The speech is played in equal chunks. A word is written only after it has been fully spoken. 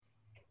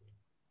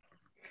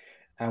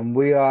And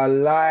we are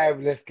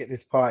live. Let's get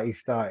this party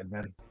started,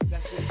 man.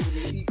 That's going to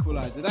be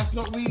equaliser. That's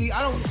not really.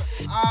 I'm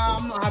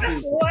not happy.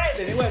 That's alright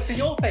then. It works in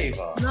your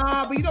favour.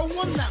 Nah, but you don't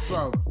want that,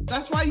 bro.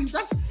 That's why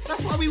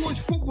we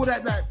watch football.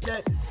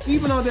 That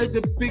even though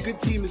the bigger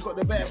team has got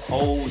the better.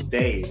 Whole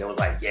day, they was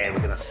like, yeah, we're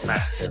gonna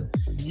smash them.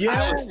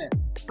 Yeah.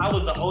 I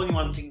was the only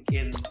one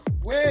thinking.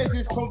 Where is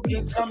this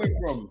confidence coming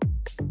from?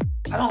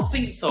 I don't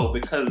think so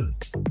because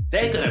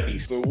they're gonna be.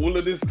 So all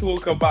of this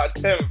talk about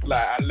 10th,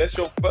 like unless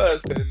you're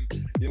first, then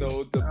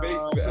the base.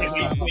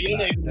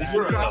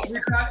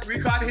 We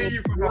can't hear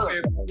you from my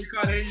favour. We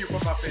can't hear you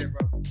from my favour.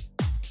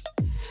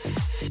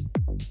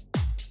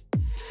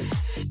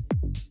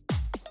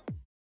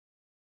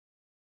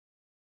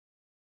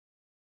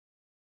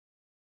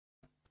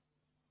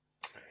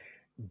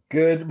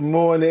 Good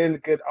morning,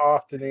 good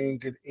afternoon,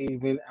 good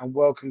evening, and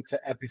welcome to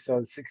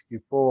episode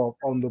 64 of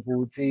On The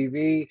Ball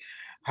TV.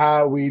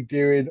 How are we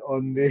doing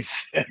on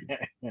this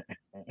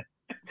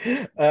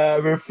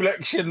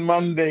Reflection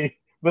Monday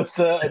for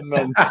certain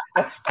men?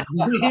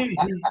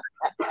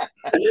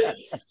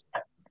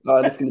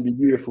 Oh, this is going to be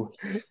beautiful.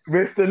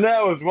 Mr.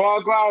 Nels,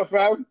 what go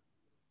fam?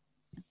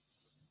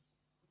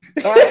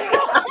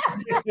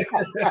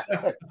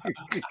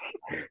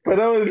 For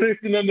those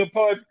listening on the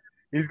pod,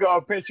 he's got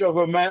a picture of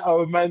a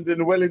man's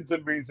in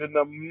Wellington boots in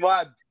the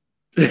mud.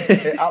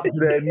 Up to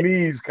their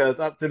knees, cuz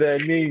up to their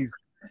knees.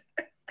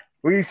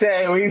 We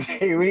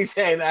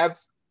saying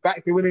abs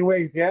back to winning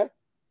ways, yeah?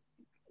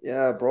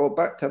 Yeah, bro,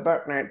 back to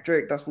back night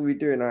Drake. That's what we're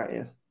doing out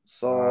here.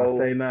 So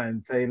say nine.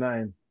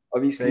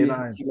 Obviously, you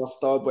can see my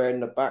star boy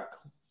in the back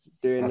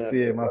doing I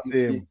see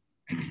him.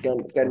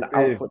 Getting the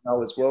output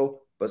now as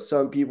well. But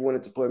some people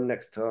wanted to put him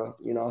next to,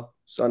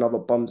 some other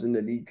bums in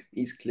the league.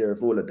 He's clear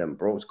of all of them,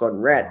 bro. It's gone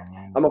red.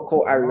 I'm gonna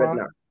call Harry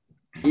Redknapp.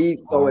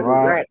 He's going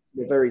right to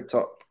the very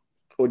top.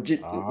 Or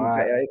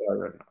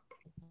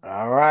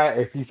all right,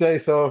 if you say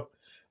so.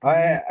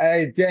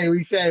 Hey, Jay,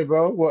 we say,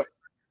 bro, what?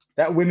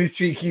 That winning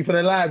streak keeping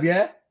alive,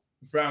 yeah?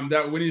 Fam,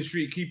 that winning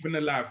streak keeping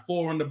alive.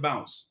 4 on the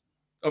bounce.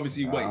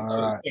 Obviously, wait.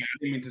 So, right. I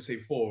didn't mean to say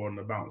 4 on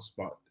the bounce,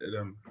 but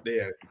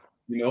there,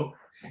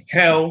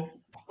 hell.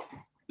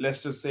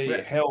 Let's just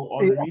say hell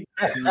on me.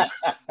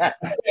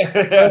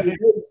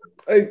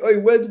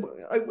 Where's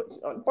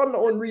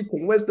Henri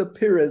thing? Where's the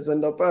Pires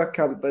and the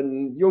Bergkamp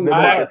and Young?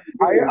 I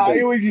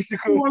always used to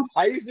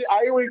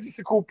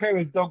call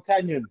Pires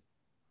D'Artagnan.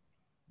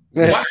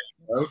 What?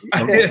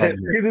 Because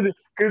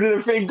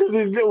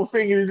his little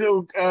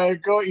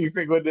goatee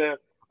thing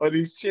on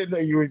his chin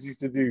that he always used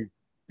to do.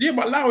 Yeah,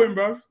 but allow him,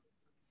 bro.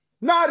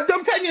 Nah,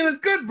 D'Artagnan is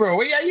good, bro.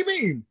 What you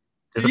mean?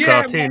 It's a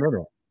cartoon, isn't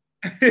it?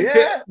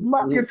 Yeah,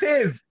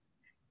 Musketeers.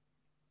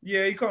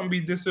 Yeah, he can't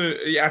be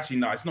actually,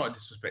 no, it's not a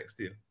disrespect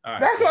still. Right,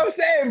 that's what I'm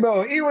saying,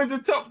 bro. He was the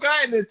top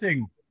guy in the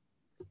thing.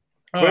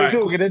 But it's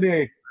all good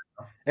anyway.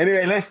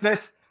 Anyway,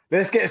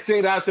 let's get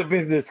straight out to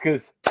business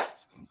because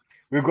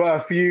we've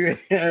got a few.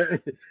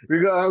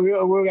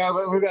 we'll have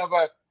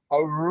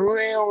a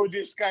real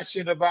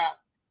discussion about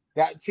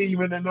that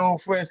team in the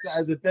Northwest that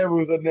has the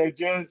Devils on their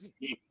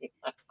jersey.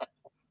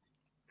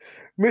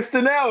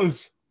 Mr.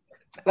 Nels,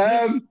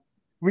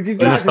 would you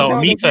like to start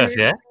with me first,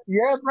 yeah?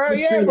 Yeah, bro.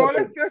 Yeah, bro.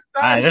 Let's just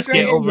start. All right, let's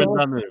get over and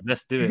done with it.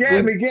 Let's do it.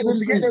 Yeah, we get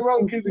it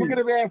wrong because we're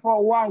gonna be here for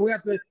a while. We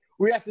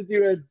have to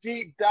do a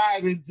deep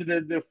dive into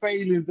the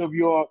failings of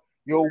your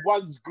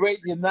once great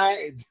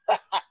United.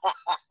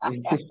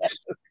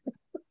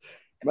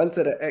 Man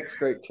said an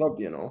ex-great club,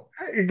 You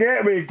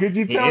get me? Could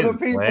you tell the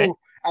people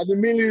and the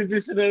millions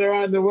listening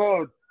around the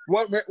world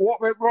what went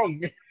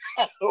wrong?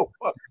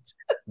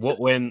 What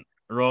went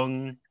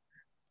wrong?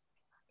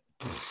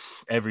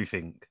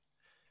 Everything.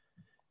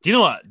 Do you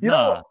know what?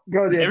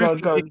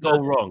 Everything didn't go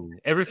wrong.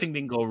 Everything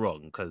didn't go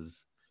wrong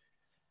because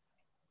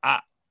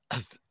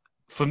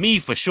for me,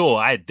 for sure,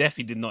 I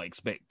definitely did not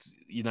expect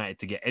United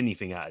to get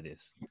anything out of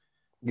this.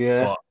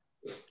 Yeah.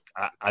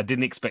 But I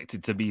didn't expect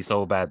it to be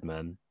so bad,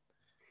 man.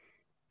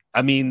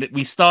 I mean,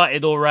 we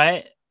started all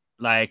right,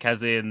 like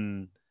as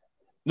in...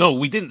 No,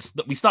 we didn't.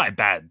 We started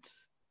bad,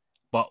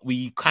 but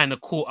we kind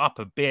of caught up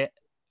a bit,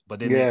 but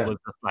then it was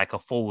just like a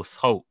false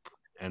hope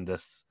and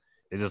it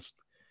just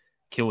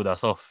killed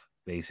us off.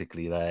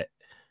 Basically, like,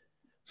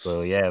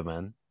 so yeah,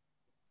 man.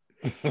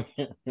 It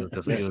was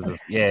just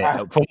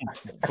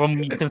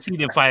from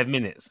conceding 5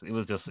 minutes. It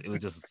was just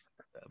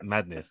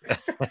madness.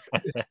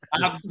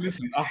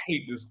 Listen, I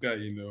hate this guy,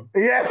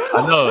 Yeah,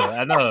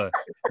 I know.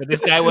 But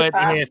this guy weren't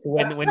here for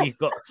when he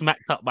got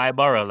smacked up by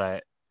Borough,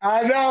 like.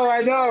 I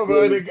know,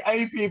 bro. The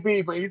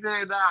APB, but he's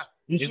here now.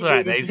 He's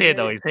right. He's here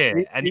though. He's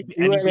here, and he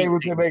wasn't able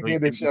to make it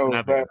in the show.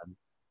 But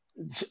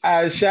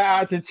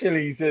shout out to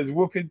Chile. He says,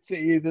 "Whooping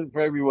City isn't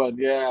for everyone."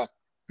 Yeah,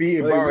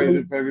 beating Borough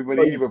isn't for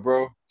everybody either,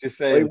 bro. Just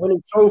saying.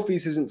 Winning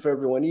trophies isn't for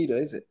everyone either,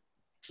 is it?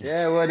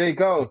 Yeah, well, there you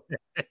go.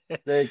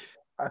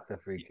 That's a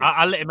freak.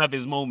 I'll let him have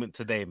his moment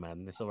today,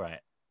 man. It's all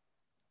right.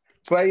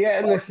 But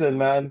yeah, listen,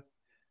 man.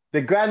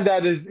 The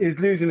granddad is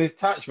losing his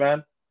touch,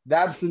 man.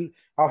 Dabson.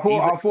 I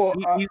thought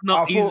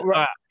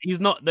he's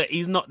not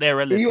their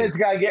relative. He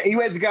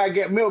went to go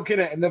get milk in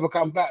it and never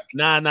come back.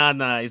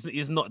 Nah.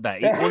 It's not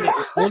that.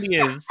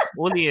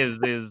 All he is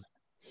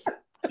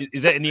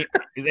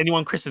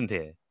anyone christened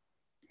here?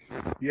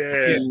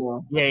 Yeah.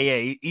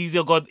 He's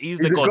your god. He's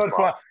the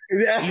godfather.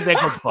 He's their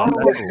godfather.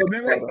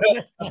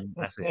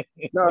 That's it.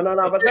 No,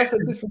 but that's a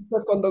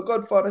disrespect on the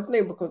Godfather's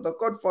name because the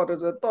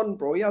Godfather's a don,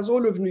 bro. He has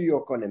all of New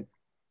York on him.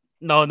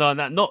 No,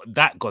 not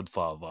that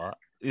godfather.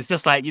 It's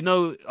just like, you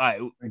know, like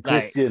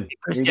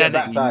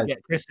Christianity, you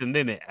get christened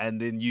in it,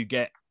 and then you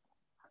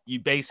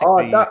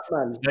basically that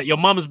man. Your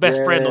mum's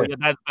best friend or your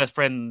dad's best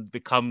friend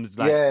becomes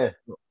like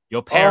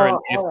your parent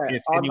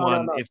if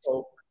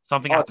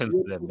something happens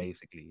to them,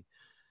 basically.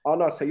 Oh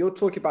no! So you're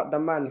talking about the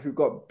man who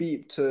got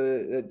beat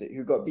to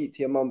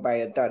your mum by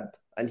your dad,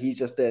 and he's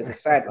just there as a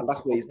side man.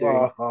 That's what he's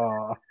doing.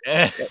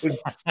 Is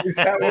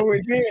that what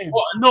we're doing?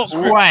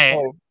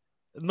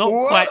 Not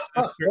quite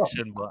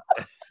description, but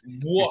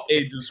what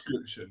a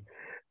description,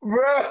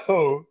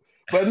 bro.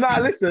 But nah,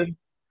 listen,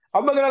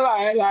 I'm not gonna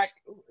lie. Like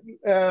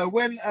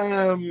when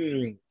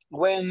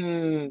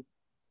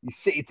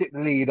City took the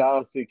lead, I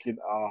was thinking,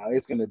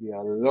 it's gonna be a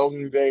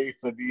long day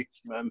for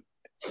these man.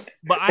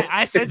 But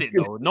I said it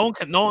though. No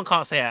one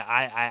can't say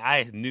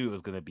I knew it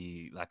was gonna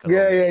be like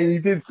a you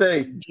did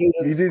say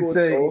you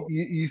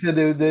said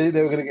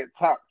they were gonna get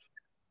tucked.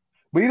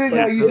 But you didn't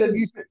know you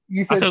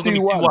said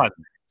 2-1.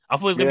 I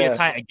thought it was gonna be a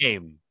tighter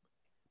game.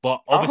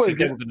 But obviously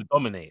they were gonna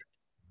dominate.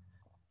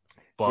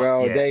 But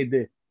bro, they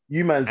did.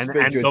 You man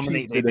spread your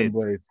cheeks with them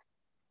boys.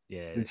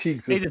 Yeah, the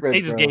cheeks were spread.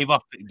 They just gave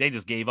up. They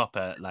just gave up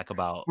at like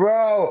about.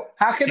 Bro,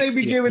 how can they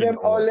be giving them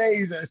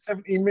olays at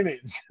 70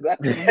 minutes? Yeah,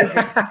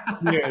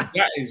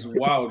 that is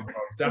wild, bro.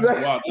 That's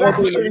wild. Like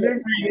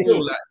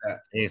that.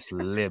 It's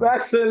lib.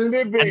 That's a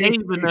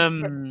limit.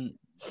 And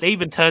they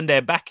even turned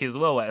their back as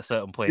well at a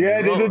certain point.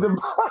 Yeah, they did.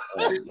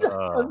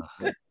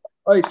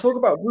 Hey, talk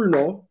about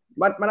Bruno.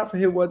 Man, I have to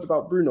hear words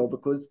about Bruno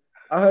because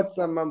I heard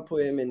some man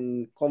put him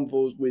in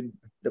convos with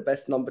the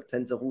best number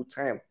 10s of all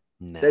time.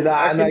 No,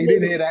 you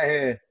didn't hear that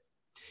here.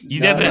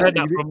 You never heard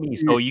that from me,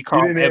 so you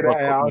can't ever.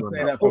 I'll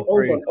say that for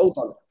free. Hold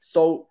on.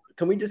 So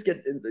can we just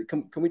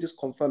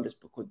confirm this?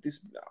 Because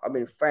this, I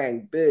mean,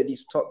 Frank, Beard,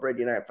 these top Red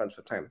United fans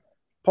for time.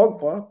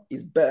 Pogba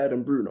is better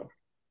than Bruno.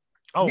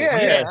 Oh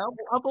yeah.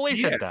 I've always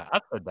said that.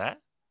 I've heard that.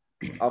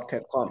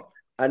 Okay, calm.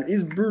 And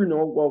is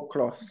Bruno world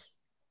class?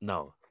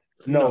 No.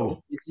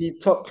 Is he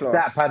top class?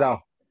 That padder.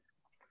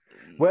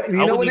 Well,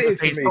 you know what it is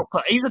for me.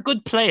 He's a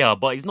good player,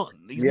 but he's not.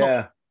 He's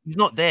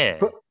not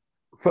there.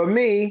 For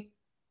me,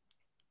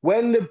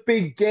 when the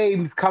big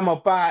games come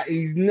about,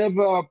 he's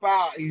never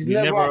about. He's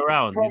never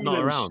around. He's not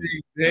around.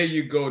 There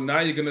you go. Now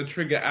you're gonna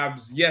trigger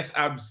Abs. Yes,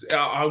 Abs.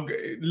 I'll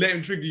let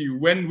him trigger you.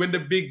 When the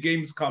big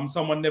games come,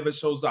 someone never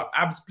shows up.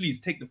 Abs, please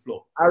take the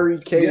floor. Harry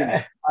Kane.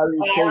 Yeah. Harry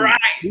Kane. All right.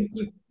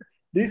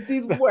 This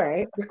is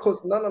why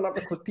because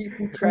because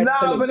people try.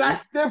 No, but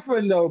that's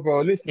different though,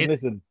 bro.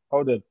 Listen.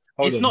 Hold on.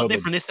 It's not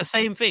different. It's the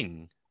same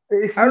thing.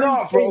 It's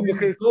not, bro,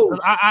 because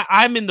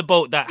I'm in the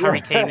boat that Harry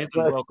Kane isn't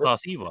world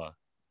class either.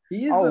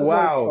 He is.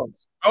 Wow.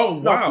 Oh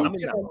wow. I didn't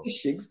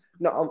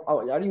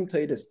even tell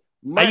you this.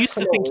 I used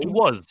to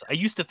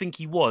think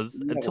he was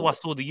until I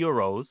saw the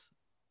Euros,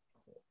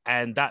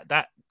 and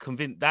that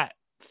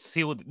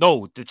sealed.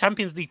 No, the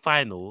Champions League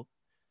final.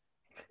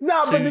 No,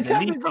 but the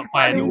Champions League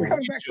final, he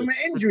comes back from an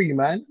injury,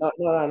 man. No.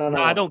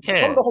 I don't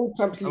care. From the whole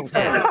Champions League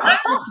final. I'm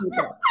talking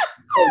about.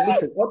 Oh,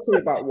 listen, I'll tell you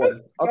about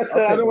one. I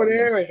don't want to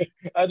hear it.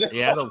 I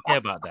don't care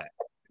about that.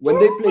 When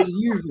they played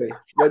Juve,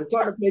 when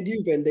Tottenham played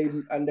Juve and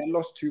they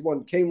lost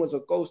 2-1, Kane was a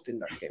ghost in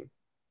that game.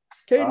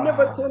 Kane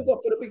never turns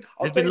up for the big.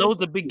 There's been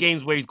loads of big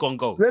games where he's gone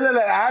ghost.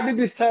 No. How did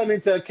this turn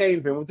into a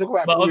Kane thing? We'll talk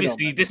about. But Bruno,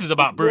 obviously, man. this is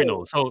about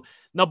Bruno. So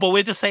no, but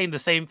we're just saying the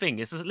same thing.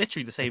 It's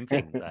literally the same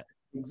thing. Like,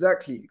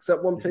 exactly,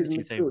 except one plays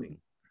midfield.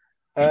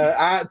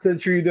 Out to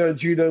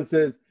Trudeau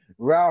says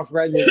Ralph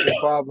Ranieri, the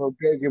father of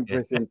Gergen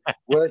Prison.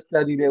 Worst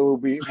study there will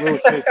be. Will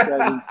Smith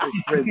study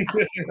Prince.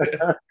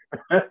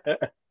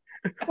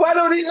 Why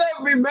don't he let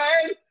me,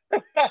 man?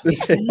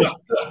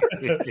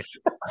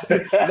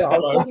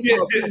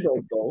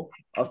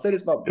 I'll say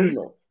this about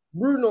Bruno.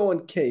 Bruno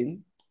and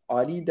Kane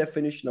are the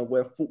definition of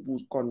where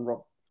football's gone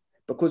wrong.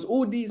 Because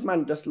all these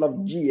men just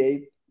love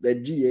GA, their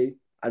GA,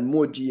 and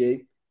more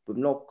GA with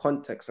no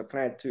context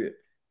applied to it.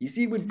 You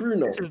see, with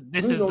Bruno,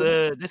 this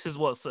is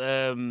what's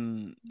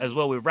as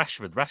well with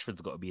Rashford.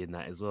 Rashford's got to be in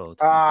that as well.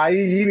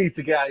 He needs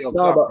to get out of your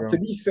club, but bro. To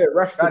be fair,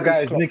 Rashford that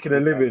guy is nicking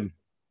a living.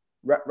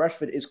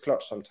 Rashford is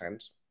clutch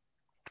sometimes.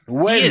 He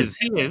is.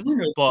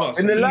 But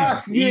in the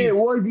last year,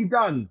 what has he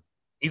done?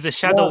 He's a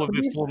shadow of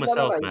his former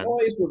self, man.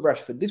 What is with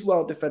Rashford? This is why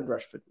I'll defend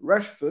Rashford.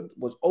 Rashford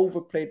was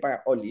overplayed by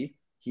Oli.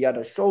 He had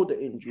a shoulder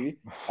injury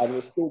and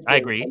was still. I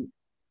agree.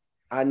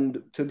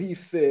 And to be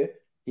fair,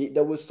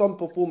 there was some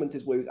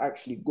performances where he was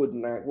actually good.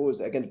 Like, what was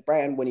it against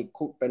Brighton when he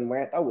cooked Ben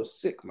White? That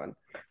was sick, man.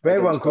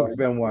 Everyone cooks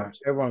Ben White.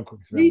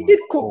 He did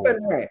cook Ben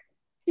White.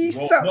 He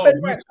sat Ben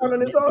White down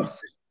on his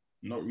ass.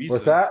 Not recently.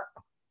 What's that?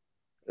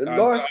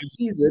 Last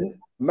season,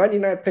 Man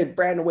United played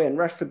Brian away and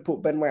Rashford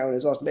put Ben White on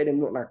his ass, made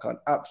him look like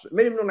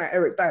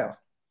Eric Dyer.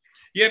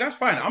 Yeah, that's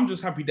fine. I'm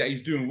just happy that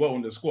he's doing well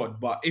in the squad.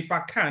 But if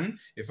I can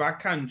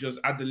just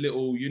add a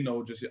little,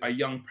 just a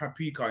young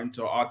paprika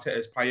into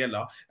Arteta's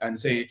paella and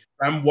say,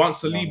 want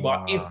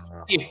Saliba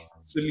if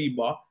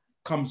Saliba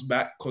comes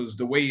back, because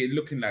the way it's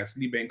looking like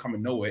Saliba ain't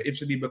coming nowhere. If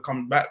Saliba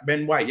comes back,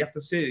 Ben White, you have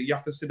to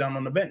sit down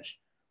on the bench.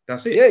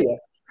 That's it. Yeah.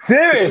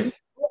 Serious?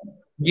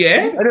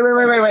 Yeah.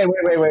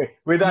 Wait.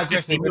 We're not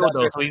He's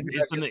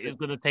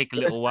gonna take a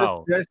little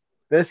while.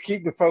 Let's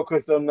keep the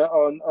focus on the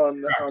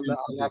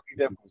unhappy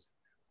Devils.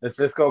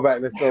 Let's go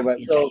back. So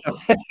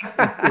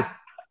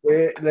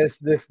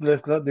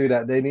let's not do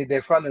that.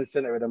 They're front and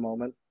center at the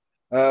moment.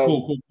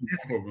 Cool.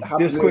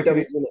 Just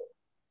quickly,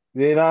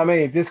 you know what I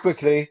mean? Just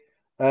quickly.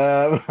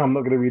 I'm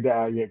not going to read that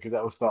out yet because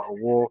that will start a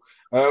war.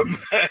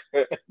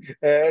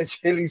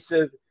 Chili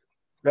says,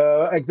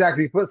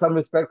 exactly, put some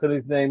respect on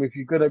his name. If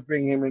you're going to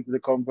bring him into the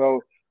convo,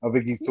 I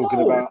think he's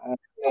talking about.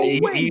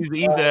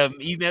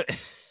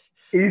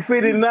 He's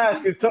feeling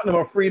nice because Tottenham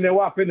are 3-0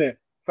 up, isn't it?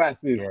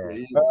 Fastest.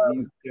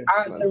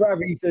 Out to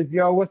Rabbit, he says,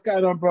 yo, what's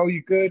going on, bro?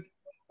 You good?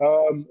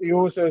 He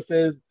also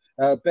says,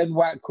 Ben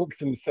White cooks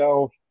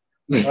himself.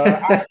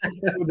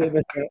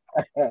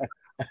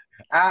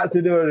 Out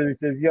to do it, and he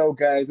says, "Yo,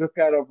 guys, what's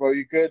going on, bro?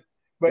 You good?"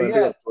 But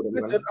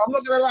listen, I'm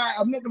not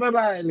gonna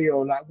lie,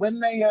 Leo. Like when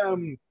they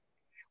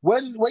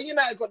when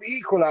United got the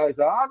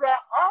equalizer, I was like,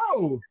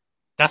 "Oh,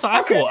 that's what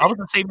I thought." I was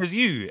the same as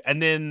you,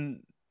 and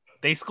then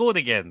they scored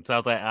again. So I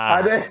was like,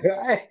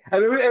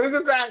 and it was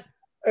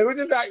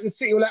just like the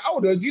City were like, "Oh,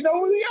 do you know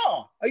who we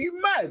are? Are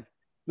you mad?"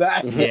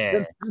 Like,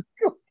 yeah.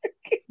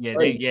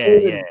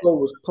 Goal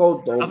was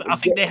cold though. I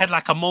think they had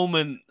like a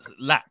moment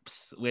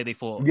lapse where they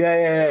thought,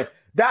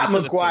 that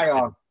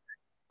Maguire.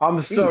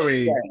 I'm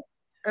sorry,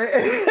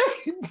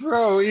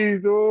 bro.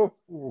 He's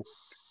awful.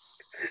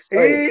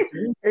 He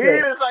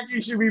looks like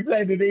he should be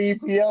playing in the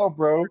EPL,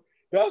 bro.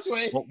 That's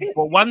what.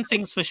 But one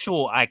thing's for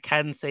sure, I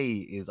can say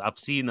is I've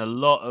seen a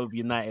lot of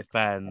United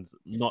fans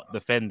not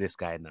defend this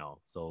guy now,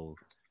 so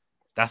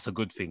that's a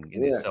good thing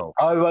in itself.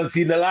 Everyone's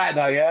seen the light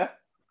now, yeah.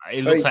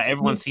 It looks like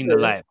everyone's seen the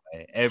light.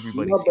 Right?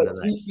 Everybody's seen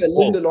the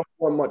light. Lindelof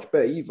weren't much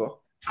better either.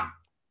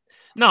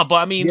 No, but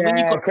I mean, when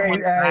you got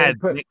someone bad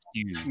next to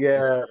you,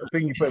 I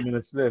think you put him in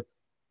a slip.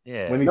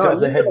 Yeah, when he tries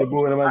to head the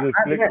ball and I just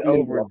flicked it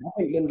over. I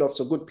think Lindelof's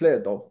a good player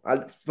though.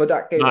 For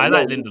that game, no, I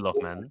like Lindelof,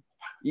 man.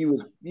 He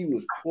was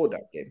poor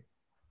that game.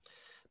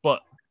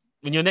 But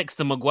when you're next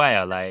to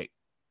Maguire, like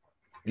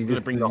he's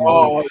gonna bring the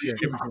whole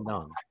everything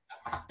down.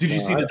 Did you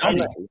see the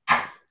dummy?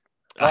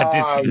 I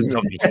did see the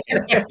dummy.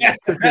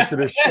 Took him to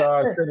the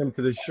shop. Sent him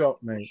to the shop,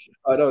 mate.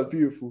 Oh, that was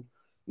beautiful.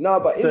 No,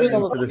 but is it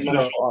another thing to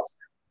ask?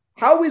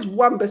 How is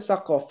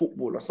Wan-Bissaka a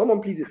footballer?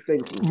 Someone please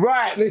explain to me.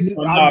 Right, listen,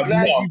 I'm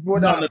glad you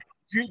brought up.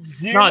 Do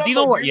you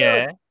know what?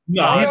 Yeah.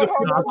 No, he's a. I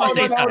gotta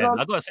say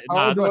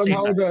something.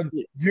 Hold on.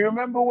 Do you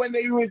remember when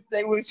they was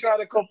trying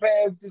to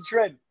compare him to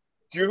Trent?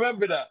 Do you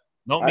remember that?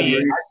 Not me.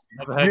 Do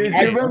you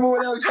remember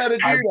when they were trying to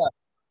do that?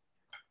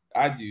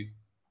 I do.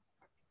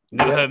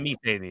 Never heard me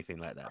say anything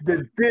like that.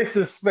 The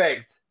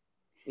disrespect.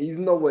 He's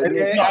nowhere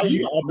near.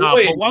 No,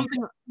 but one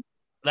thing,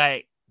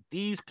 like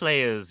these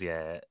players,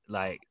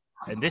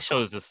 and this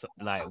shows just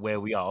like where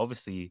we are.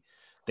 Obviously,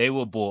 they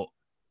were bought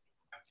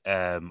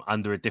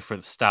under a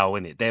different style,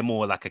 innit? They're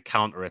more like a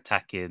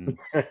counter-attacking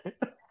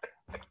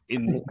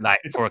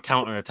for a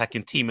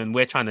counter-attacking team, and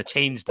we're trying to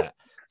change that.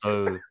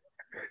 So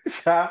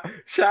shout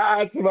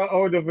out to my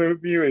older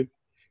viewers.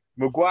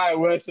 Maguire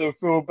worse than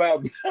Phil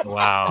bad.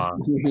 Wow.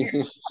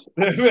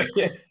 No.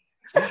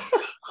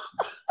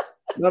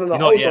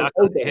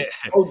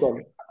 Hold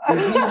on.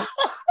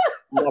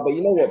 No, but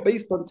you know what?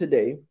 Based on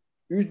today,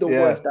 who's the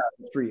worst out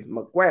of the three?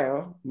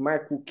 Maguire,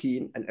 Michael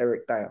Keane, and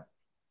Eric Dyer.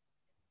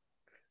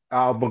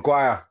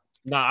 Maguire.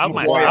 No, I'll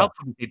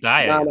probably say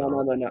Dyer.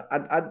 No.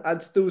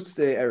 I'd still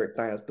say Eric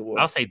Dyer's the worst.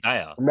 I'll say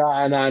Dyer.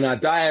 No.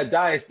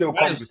 Dyer is still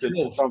competent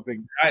or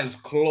something. That is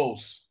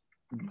close.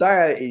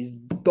 Dyer is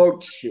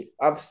dog shit.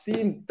 I've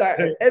seen that.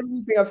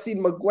 Everything I've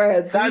seen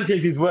Maguire do.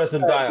 Sanchez is worse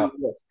than Dyer.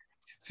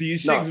 See, you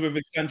shigs with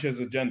his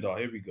Sanchez agenda.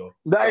 Here we go.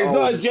 That is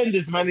not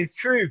agendas, man. It's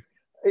truth.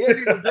 He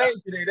hasn't even played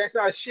today. That's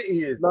how shit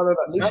he is. No.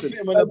 Listen,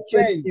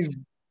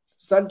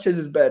 Sanchez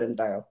is better than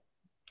Dyer.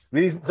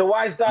 So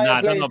why is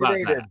Dyer playing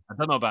today then? I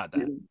don't know about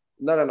that.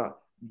 No.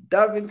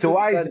 So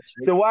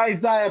why is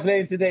Dyer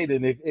playing today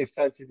then if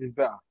Sanchez is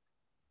better?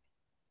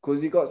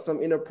 Because he got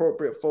some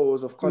inappropriate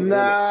photos of Conte.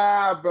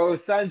 Nah, bro.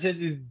 Sanchez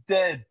is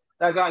dead.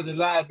 That guy's a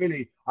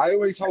liability. I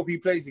always hope he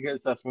plays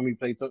against us when we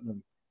play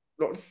Tottenham.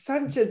 No,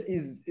 Sanchez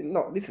is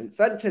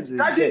Sanchez is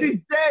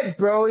dead,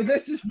 bro.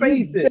 Let's just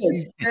face it.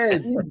 He's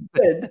dead. He's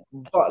dead.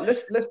 But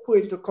let's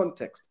put into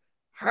context.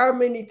 How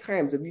many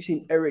times have you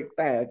seen Eric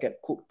Dyer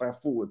get cooked by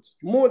forwards?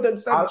 More than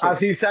Sanchez. I've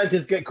seen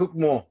Sanchez get cooked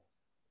more.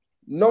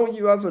 No,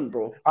 you haven't,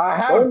 bro. I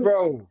have,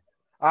 bro.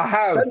 I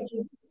have.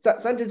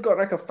 Sanchez got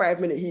like a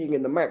 5-minute heating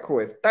in the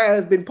microwave.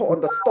 Dyer's been put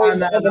on the stove.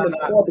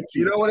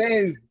 You know what it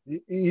is?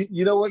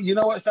 You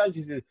know what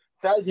Sanchez is?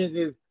 Sanchez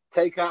is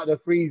take out the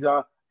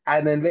freezer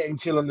and then let him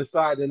chill on the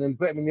side and then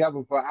put him in the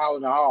oven for an hour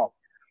and a half.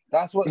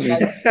 That's what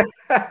The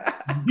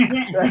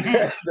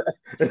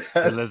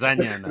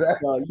lasagna. And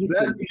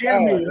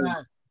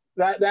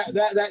that.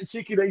 That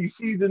chicken that you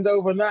seasoned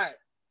overnight.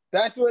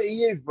 That's what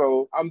he is,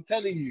 bro. I'm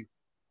telling you.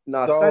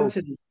 No, So-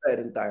 Sanchez is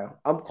better than Dyer.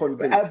 I'm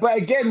convinced. But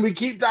again, we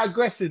keep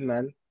digressing,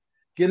 man.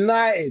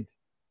 United,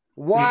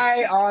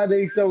 why are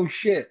they so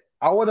shit?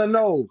 I want to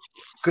know,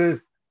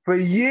 because for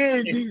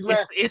years these men.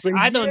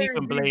 I don't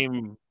even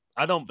blame.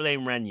 I don't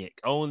blame Ranić.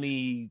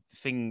 Only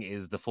thing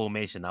is the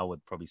formation. I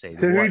would probably say.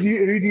 So who do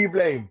you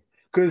blame?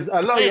 Because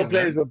a lot of your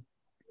players were.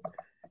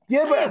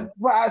 Yeah,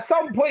 but at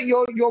some point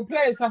your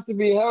players have to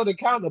be held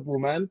accountable,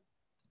 man.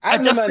 I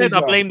And the just said I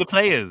manager. blame the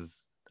players.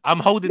 I'm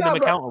holding them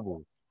but-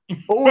 accountable.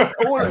 all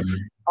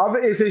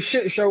it's a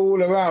shit show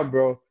all around,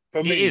 bro. For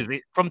It me, is.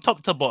 From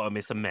top to bottom,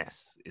 it's a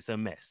mess. It's a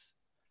mess.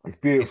 It's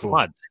It's beautiful.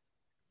 mud.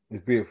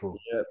 It's beautiful.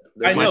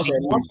 I know. Imagine-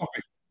 One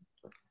topic.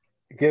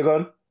 Get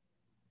on.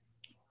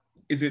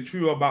 Is it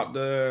true about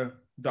the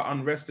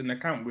unrest in the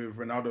camp with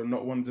Ronaldo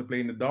not wanting to play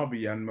in the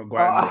derby and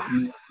Maguire? I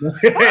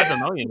don't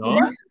know. You know.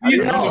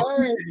 Please, I don't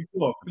know. please,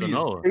 I don't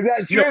know. Is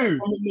that true?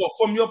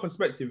 From your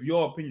perspective,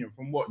 your opinion,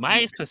 from what?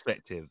 My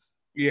perspective,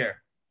 Yeah.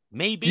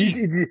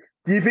 maybe.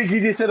 Do you think he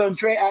just said on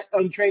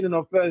training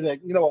on Thursday,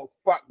 you know what,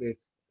 fuck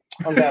this.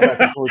 I'm going back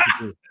to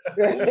Portugal.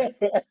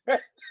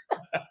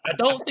 I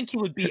don't think he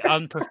would be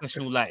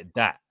unprofessional like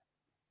that.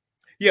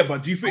 Yeah,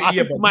 but do you think? I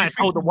Yeah, think he but might have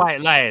told the white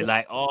lie,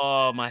 like,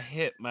 "Oh, my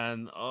hip,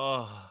 man.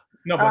 Oh."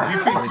 no, but do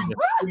you think he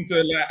came to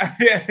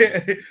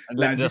And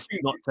like, then do you just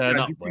think, not turn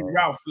do up. you think bro.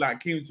 Ralph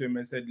came to him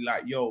and said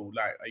 "Yo,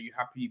 are you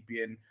happy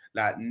being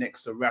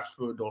next to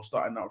Rashford or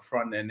starting up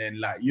front?" And then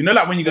like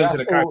when you go into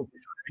the That's car, all.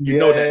 you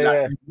know that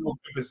Yeah. you know a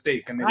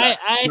mistake, and then I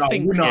 "No,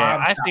 think, we don't yeah,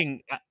 have I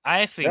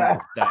that." think that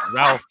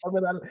Ralph. I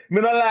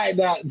mean, I like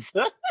that.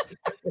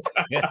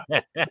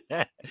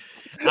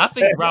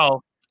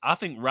 I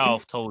think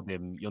Ralph told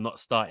him, "You're not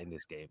starting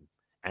this game,"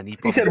 and he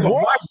He said, probably.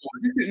 what?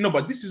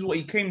 But this is what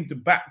he came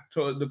back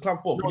to the club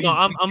for. No,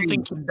 I'm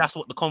thinking that's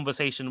what the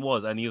conversation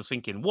was, and he was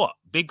thinking, "What,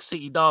 big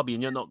city derby,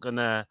 and you're not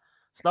gonna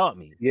start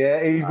me?"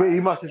 Yeah, he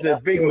must have said,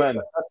 That's big your- man.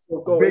 That's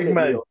your goal, Big innit,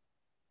 man. Leo?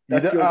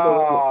 That's your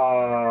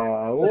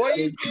goal. What are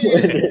you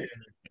doing?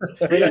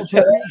 For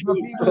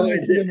people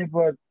listening to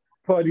the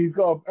pod, he's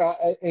got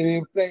an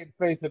inflated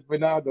face of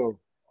Ronaldo.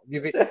 Do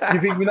you think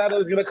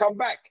Ronaldo's going to come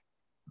back?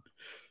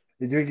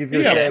 Do you think he's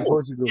going to stay in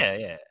Portugal?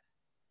 Yeah.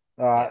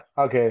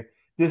 Okay.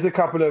 Just a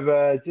couple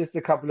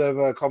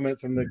of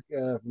comments from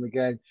the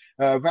gang.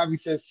 Ravi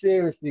says,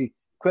 seriously,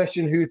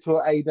 question who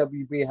taught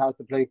AWB how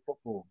to play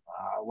football?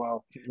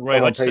 Well, Roy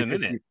Hodgson,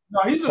 isn't it? No,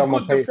 he's a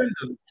Someone good paid- defender.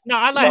 No,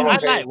 I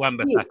like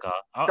Wan-Bissaka.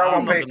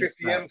 Someone paid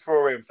 50 M's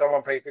for him.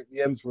 Someone paid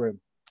 50 M's for him.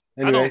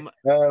 Anyway,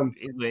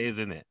 It is,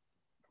 isn't it?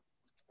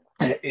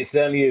 it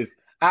certainly is.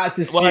 Out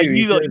to Well, Stu, you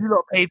he lot says,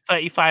 paid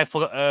 35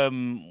 for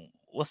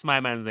what's my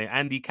man's name?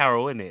 Andy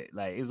Carroll, isn't it?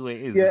 Like, is what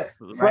it is. yeah,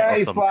 It's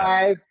right or something.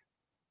 35,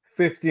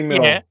 50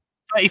 mil. Yeah,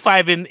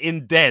 35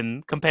 in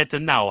then compared to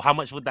now. How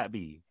much would that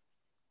be?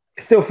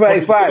 Still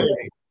 35.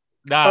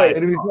 Nah,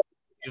 Hey,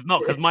 it's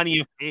not because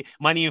money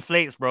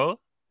inflates, bro.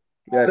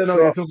 I Yeah, don't know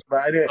what you're trust.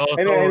 talking about.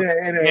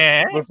 Anyway,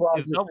 Yeah, before I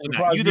it's do- double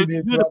before I that. do You'd the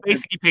have interruption-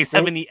 basically pay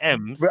 70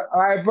 M's. Bro,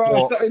 all right, bro,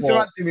 Or- stop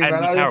interrupting me, or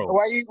man. Andy Carroll.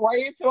 Why you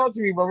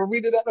interrupting me, bro? We're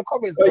reading out the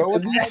comments, Wait, bro.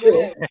 What to the be hell fair,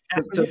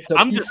 is it? to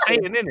I'm be just fair,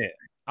 saying, innit?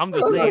 I'm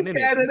just I'm saying, not innit?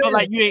 scared of It's not this.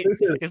 like you ain't.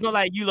 Listen. It's not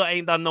like you lot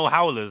ain't done no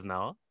howlers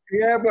now.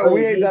 Yeah, but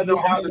we ain't done no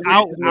Listen, hard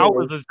listen,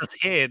 Ours is just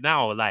here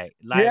now, like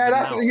live Yeah, and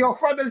that's now. you're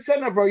front and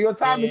center, bro. Your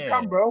time has Yeah.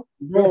 come, bro.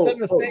 Bro, You're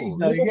setting the stage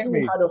now. You get Liverpool me?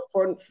 had a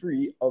front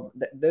three of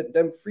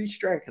them three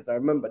strikers. I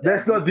remember that.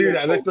 Let's not do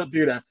that. Let's not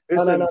do that.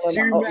 No, Listen, no.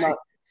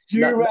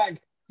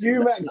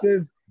 Stu Mac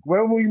says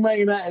when we Man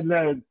United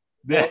learn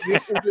that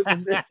this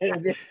isn't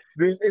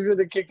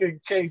the kick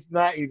and chase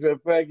 90s where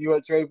Fergie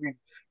won trophies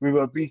with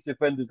obese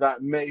defenders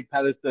like Matty,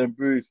 Pallister, and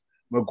Bruce.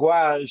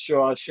 Maguire and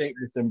Shaw are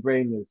shapeless and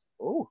brainless.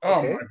 Oh, Oh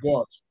okay. my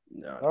god!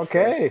 No,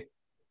 Okay.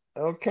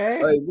 Okay.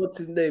 Hey, what's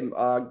his name?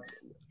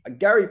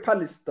 Gary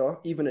Pallister,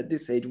 even at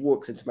this age,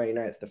 walks into Man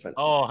United's defense.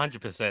 Oh,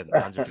 100%.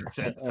 100%.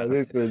 Listen,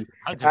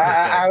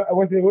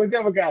 100%. what's the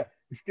other guy?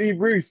 Steve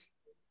Bruce.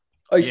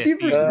 Oh, Yeah, Steve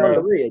Bruce is Steve-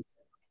 underrated.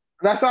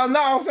 That's what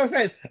I'm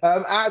saying.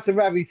 Out to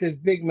Ravi says,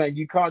 big man,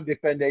 you can't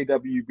defend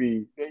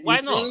AWB. Why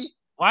You not? see?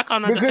 Why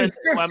can't I Because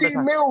defend 50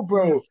 Wan-Bissaka? mil,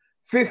 bro.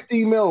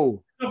 50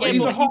 mil. No, Yeah, but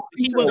he's but a hot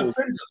he was-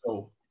 defender,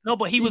 though. No,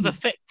 but he was He's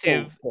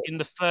effective so- in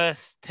the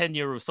first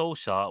tenure of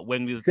Solskjaer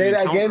when we was Say doing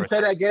that again. counter-attack.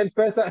 Say that again.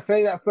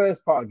 Say that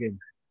first part again.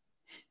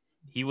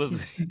 He was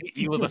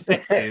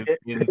effective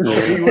in He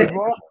those. was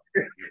what?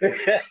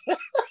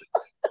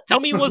 Tell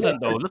me he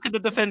wasn't though. Look at the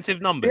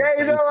defensive numbers. Yeah, that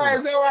he's he all right.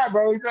 scored. It's all right,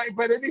 bro. He's like,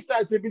 but then he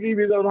started to believe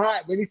his own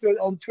hype. When he saw it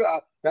on Twitter,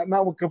 that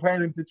man was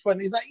comparing him to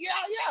 20. He's like,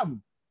 yeah,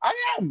 I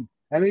am.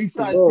 And then he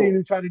started Bro. seeing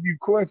him trying to do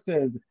Cruyff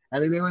turns.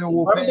 And then they went and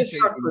walked pear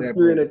shaped from there, Wan-Bissaka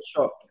bro. doing a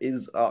chop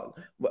is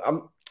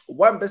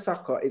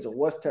Wan-Bissaka is a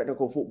worse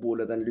technical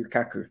footballer than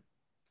Lukaku.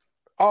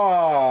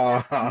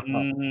 Oh.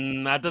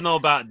 I don't know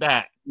about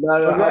that.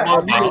 No, Was that-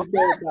 I'm not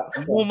going with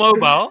that More far.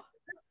 mobile.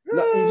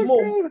 No, he's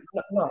more.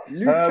 No,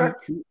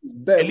 Lukaku is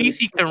better. At least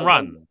he can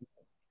run.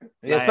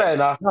 Yeah, Like, fair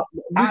enough. No,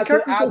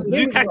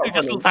 Lukaku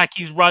just looks like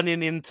he's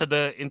running into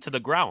the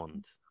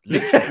ground.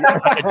 Literally,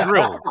 like a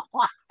drill.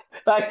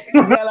 Like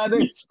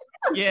this.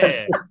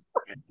 Yeah.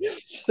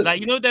 Like,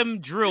 you know them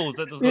drills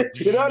that just go...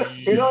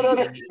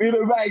 you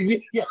know,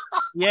 bags.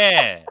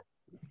 Yeah.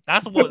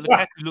 That's what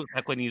Lukaku looks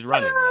like when he's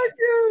running.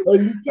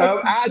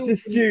 Out to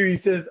Stu, he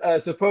says,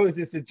 suppose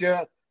it's a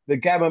jerk. The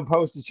Gammon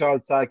poster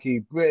child psyche.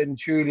 Britain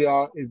truly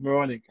is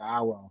moronic.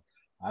 Ah, well,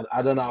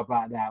 I don't know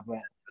about that, but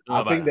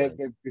I think that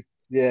they've just,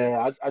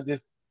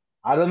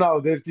 I don't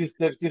know. They've just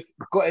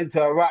got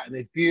into a rut and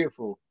it's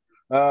beautiful.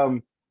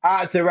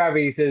 Out to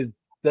Ravi, he says,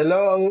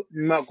 Delano,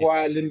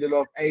 Maguire,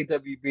 Lindelof,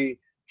 AWB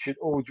should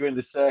all join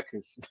the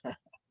circus.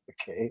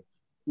 Okay.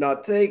 Now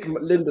take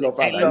Lindelof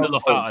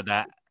out of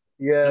that.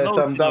 Yeah, Delano's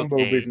some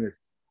Dumbo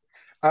business.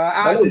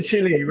 Out to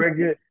Chile,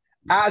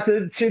 out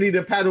to Chile,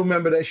 the panel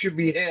member that should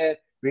be here.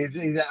 He's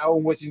at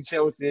home watching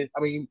Chelsea. I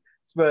mean,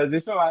 Spurs.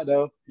 It's all right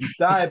though.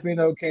 Dyer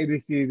been okay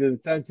this season.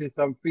 Sanchez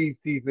some 3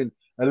 teeth in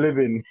a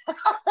living.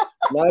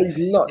 No, he's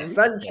not.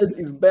 Sanchez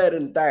is better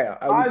than Dyer.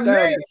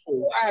 Let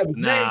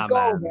it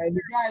go, man.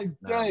 The guy's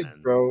dead,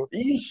 bro.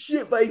 He's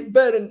shit, but he's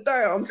better than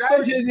Dyer.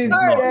 Sanchez is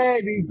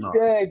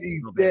dead.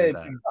 He's dead.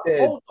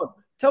 Hold on.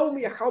 Tell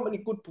me how many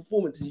good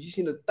performances you've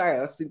seen of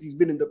Dyer since he's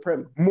been in the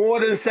Prem.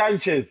 More than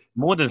Sanchez,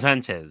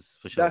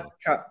 for sure. That's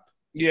cap.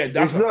 Yeah,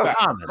 that's a fact.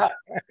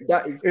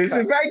 That is.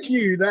 Thank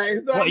you. That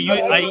is not. What, are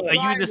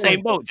you in the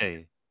same boat,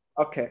 Jay?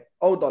 Okay,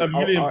 hold on.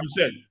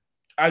 1,000,000%.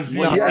 As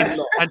you Sanchez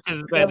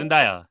is better than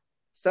Dyer.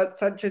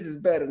 Sanchez is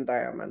better than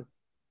Dyer, man.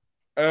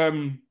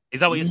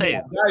 Is that what you're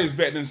saying? Dyer is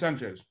better than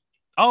Sanchez.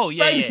 Oh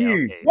yeah, Thank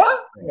you. Okay.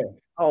 What?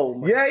 Oh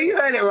my. Yeah, you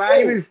heard it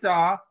right. He's a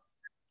star.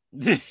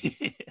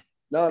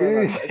 No.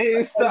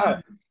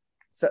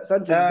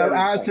 Sanchez.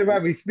 Out to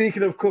Ravi.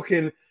 Speaking of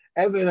cooking,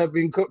 Everton have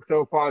been cooked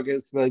so far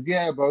against Spurs.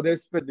 Yeah, bro, they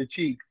spread the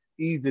cheeks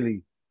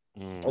easily.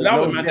 They're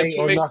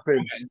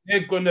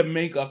gonna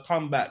make a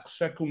comeback,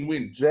 second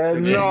win.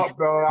 They're not,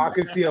 bro. I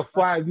can see a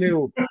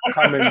 5-0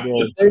 coming,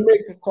 bro. They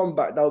make a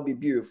comeback, that would be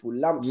beautiful.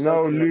 Lamps.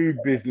 No lewd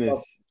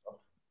business.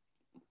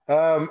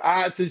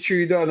 Out to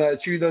Trudon.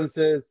 Trudon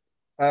says,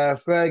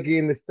 Fergie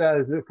in the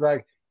stands looks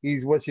like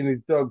he's watching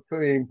his dog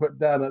being put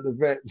down at the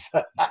vets.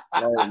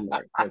 Oh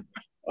my God.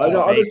 On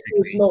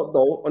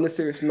a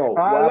serious note,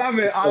 I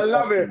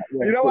love it.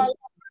 You know what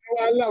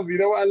I love? You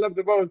know what I love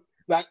the most?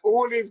 Like,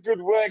 all his good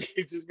work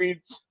is just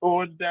being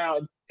torn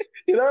down.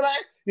 When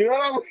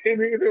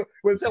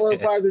someone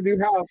finds a new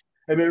house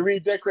and they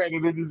redecorate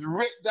and they just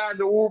rip down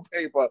the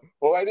wallpaper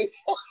or anything.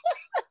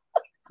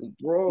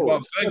 Bro,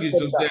 but Fergie's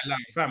just there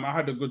like, fam, I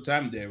had a good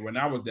time there. When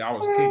I was there, I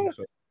was king.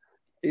 So.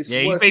 He's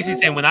basically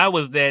saying, when I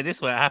was there,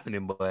 this was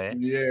happening, boy.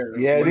 Yeah.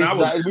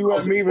 We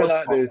weren't moving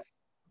like this.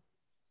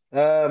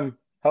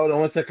 Hold on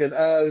 1 second.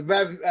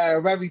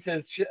 Ravi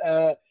says,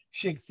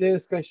 Shig,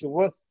 serious question.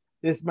 What's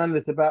this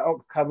madness about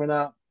Ox coming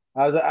out?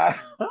 I was like,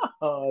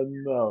 oh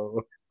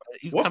no.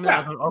 He's coming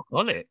out as an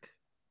alcoholic.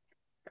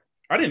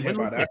 I didn't hear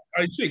about that.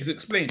 Shigs,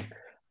 explain.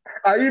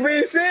 Are you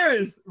being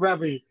serious,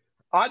 Ravi?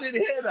 I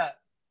didn't hear that.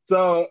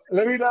 So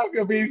let me know if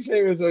you're being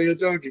serious or you're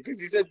joking,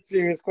 because you said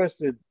serious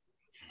question.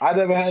 I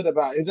never heard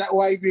about it. Is that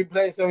why he's been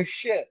playing so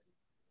shit?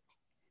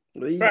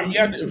 I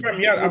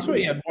swear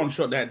he had one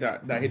shot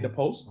that hit the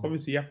post.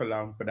 Obviously, you have to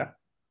allow him for that.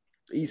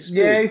 He's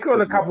got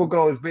a couple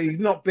goals, but he's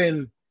not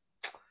been.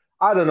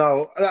 I don't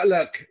know.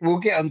 Look, we'll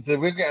get onto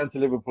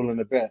Liverpool in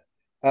a bit.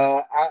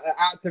 Out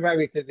to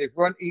Mary says if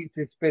Ron eats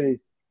his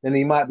spinach, then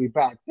he might be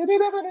back. You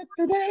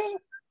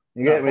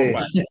get me?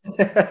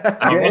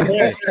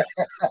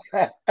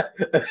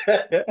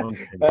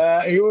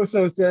 He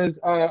also says,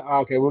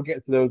 okay, we'll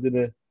get to those in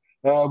a.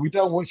 We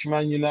don't watch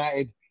Man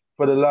United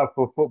for the love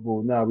for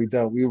football. No, we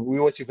don't. We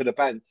watch it for the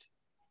bands.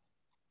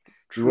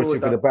 We watch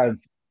it for the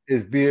bands.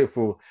 It's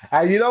beautiful.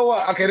 And you know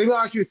what? Okay, let me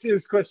ask you a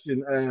serious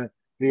question,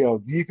 Leo.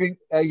 Do you think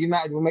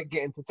United will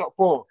get into top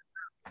 4?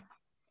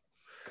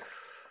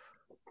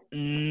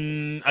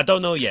 I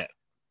don't know yet.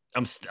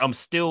 I'm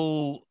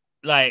still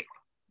like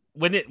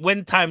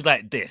when times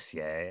like this,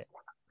 yeah.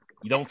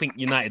 You don't think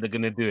United are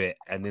gonna do it,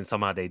 and then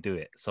somehow they do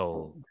it.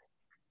 So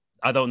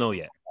I don't know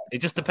yet. It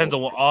just depends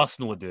on what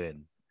Arsenal are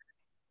doing,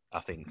 I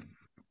think,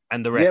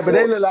 and the rest. Yeah, but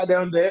they look like they're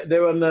on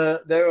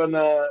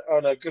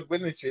a good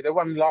winning streak. They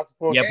won the last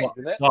 4 games,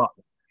 isn't it?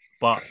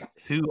 But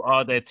who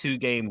are their 2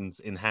 games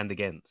in hand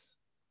against?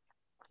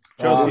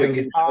 Chelsea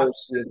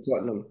and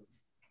Tottenham.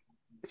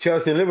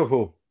 Chelsea and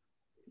Liverpool.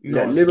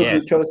 Yeah,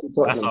 Liverpool, Chelsea,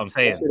 Tottenham. That's what I'm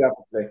saying.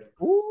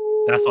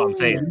 That's what I'm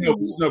saying.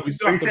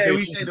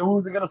 We say the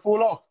Wolves are going to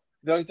fall off. Is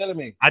that what you're telling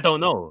me? I don't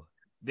know.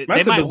 They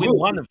might win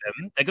one of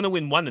them. They're going to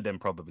win one of them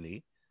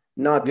probably.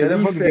 No, they'll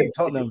probably beat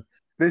Tottenham.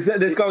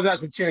 This goes out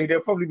to Chile.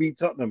 They'll probably beat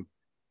Tottenham.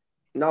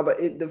 No,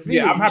 but the thing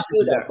is, I'm happy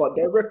with that. But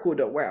their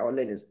record at White Hart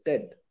Lane is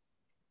dead.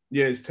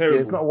 Yeah, it's terrible.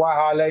 Yeah, it's not White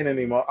Hart Lane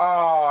anymore.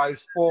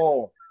 It's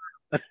 4.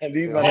 And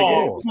these men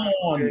are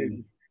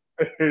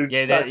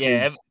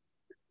yeah.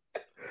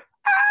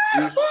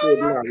 He's scared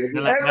now.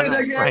 Man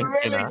like Frank, you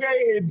know?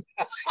 relegated.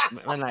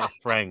 Man like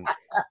Frank.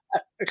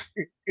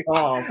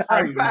 Oh,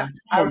 Frank, man.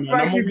 And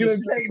Frank is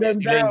gonna take them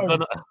down.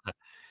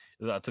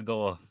 Is that to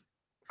go off?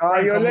 Oh,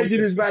 Frank, your I'm legend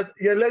on is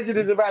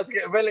about to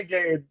get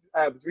relegated.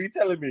 Abs, what are you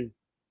telling me?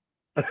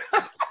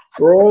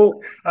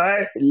 Bro,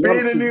 Alright, being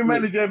Lamps a new is-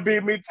 manager and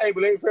being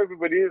mid-table ain't for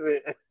everybody, is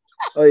it?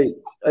 Hey,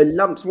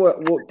 Lamps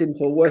walked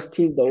into a worse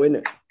team though,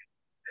 innit?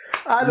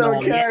 I don't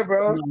No, care,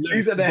 bro. no,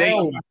 He's at the they-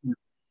 helm.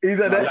 He's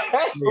at the No,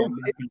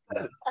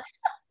 helm.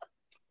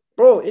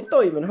 Bro, it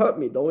don't even hurt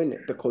me though,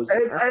 innit? Because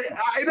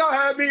It don't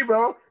hurt me,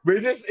 bro. But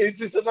it's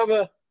just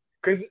another,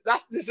 because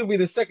this will be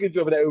the second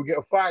job that he'll get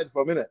fired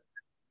from, innit?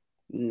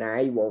 nah,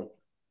 he won't.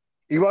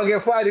 He won't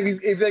get fired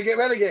if they get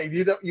relegated.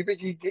 You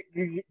think he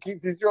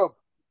keeps his job?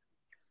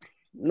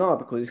 No,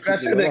 because he's Scratch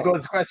keeping your them neck, up.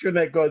 God. Scratch your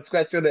neck, God.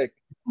 Scratch your neck,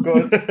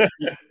 God.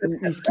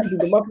 He's keeping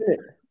them up, innit?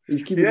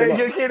 He's keeping Yeah, them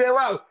you up. can keep them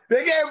out.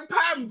 They're getting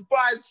pammed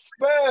by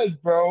Spurs,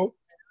 bro.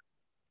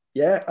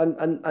 Yeah, and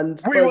We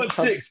Spurs want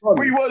have 6. fun.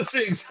 We want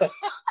 6.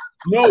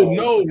 No.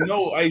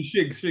 Hey,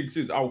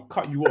 Shigs, I'll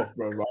cut you off,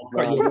 bro. I'll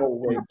cut Nah, you no off.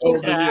 way.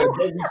 Don't be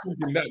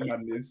talking that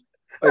madness.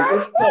 Hey,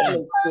 if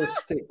Tottenham score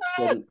 6,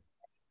 then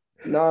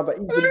nah, but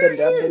even then, they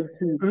have them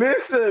two.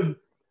 Listen,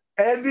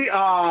 Eddie.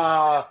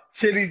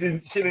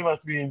 Chile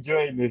must be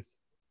enjoying this.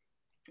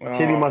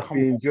 Chile must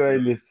be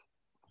enjoying this.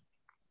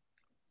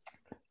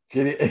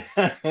 Chile.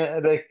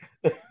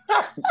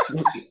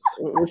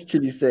 What's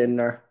Chile saying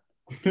now?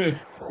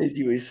 Is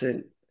he what he's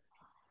saying?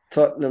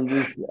 Tottenham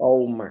roof.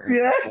 Oh my.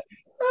 Yeah.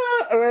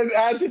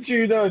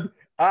 Attitude on.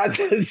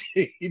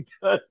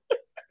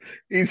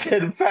 He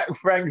said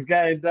Frank's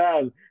going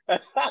down.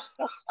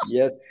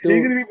 Yes, He's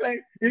still.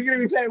 gonna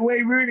be playing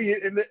Wayne Rooney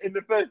in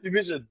the first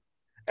division.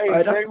 Hey,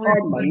 Aye, that's Wayne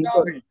Rooney's hard, in man. the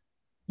derby.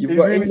 You've He's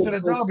got really England to the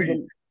Grace derby.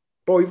 Devon-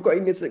 Bro, you've got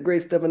England's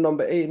Grace Devon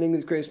number 8 and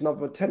England's Grace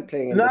number 10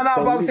 playing in No, the but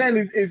same I'm league.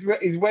 saying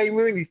is Wayne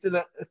Rooney still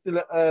at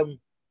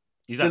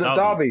He's at Derby?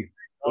 Derby.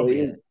 Yeah, he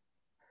is.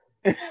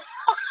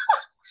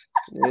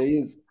 Yeah, he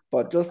is.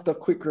 But just a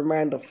quick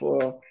reminder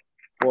for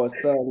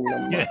Sterling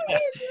number.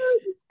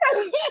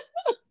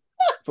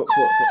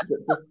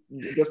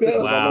 Just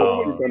because I know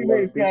Wow. he's done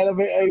Teammates one kind of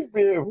it's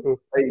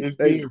beautiful. It's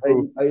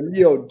beautiful. Hey,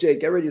 Leo, Jake,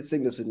 get ready to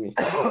sing this with me.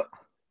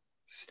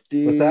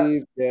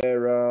 Steve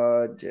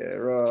Gerrard.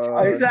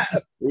 Oh, is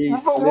that, He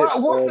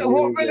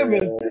what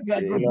relevance does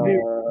that got to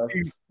do with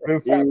He Fat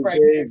gave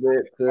Frank?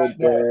 it to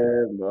them.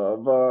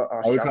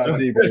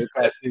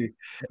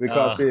 We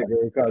can't see, bro.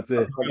 We can't see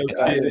it, bro. We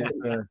can't see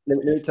it. Let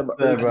me tell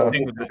Sir, bro.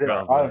 Sing with the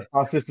crowd, bro.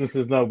 Our sister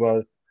says no,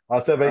 bro.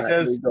 Our survey Alright, here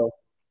we says go.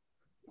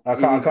 I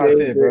can't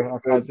see it, bro. I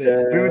can't see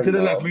it. Move it to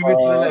the left. Move it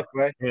to the left,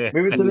 bro. Yeah.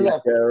 Move it to the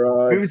left.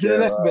 Move it to the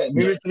left a bit.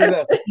 Move it to the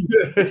left.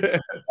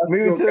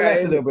 Move it to the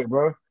left a little bit,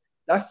 bro.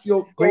 That's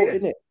your goal,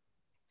 Wait. innit?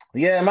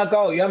 Yeah, my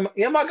goal.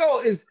 Yeah, my goal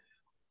is.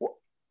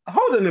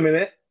 Hold on a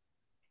minute.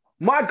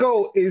 My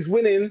goal is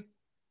winning.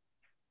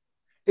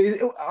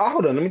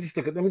 Hold on. Let me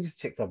just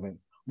check something.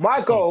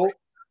 My goal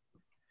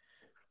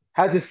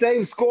has the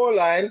same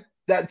scoreline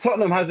that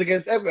Tottenham has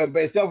against Everton,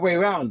 but it's the other way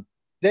around.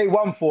 They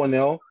won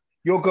 4-0.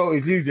 Your goal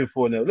is losing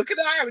 4-0. Look at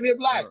the irony of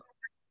life.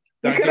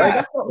 Look at that.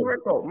 That's not my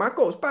goal. My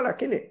goal's Balak,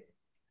 innit?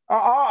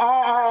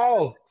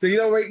 Oh. So you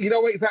don't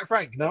wait for that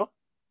Frank, no?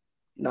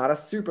 Nah,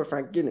 that's Super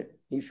Frank, innit?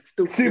 He's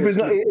still Super's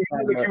not. He's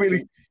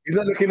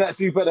not looking that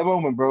super at the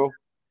moment, bro.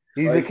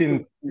 He's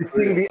looking. He's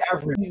going to be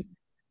average.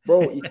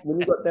 Bro, when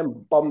you got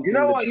them bums. You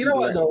know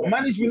what? Though,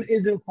 management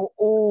isn't for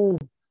all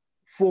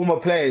former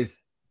players.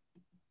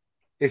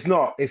 It's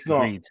not.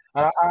 Agreed.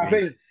 And I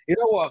think you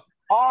know what?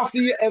 After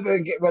you ever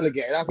get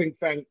relegated, I think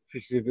Frank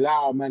should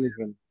allow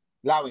management.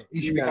 Allow it.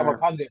 He should become a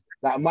pundit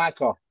like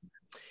Micah.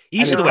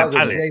 He should have went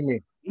Palace.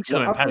 Jamie. He should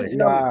have went Palace.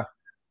 Nah,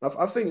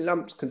 I think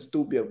Lamps can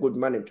still be a good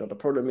manager. The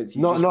problem is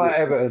not at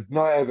Everton.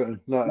 Not at Everton.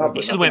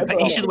 He should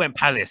have went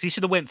Palace. He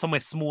should have went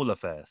somewhere smaller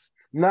first.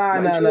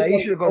 Nah.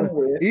 He should have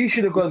gone. He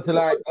should have gone to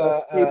like.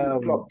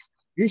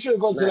 He should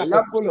have gone to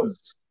like Fulham.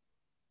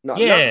 No,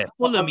 Yeah,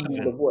 Fulham would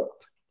even. have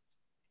worked.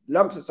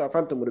 Lamps at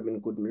Southampton would have been a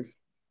good move.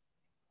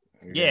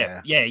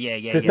 Yeah.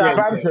 To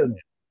Southampton.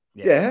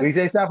 Yeah. We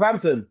say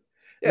Southampton.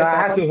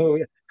 Yeah,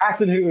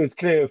 Hasenhuttl is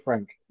clear,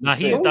 Frank. No,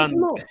 he's done.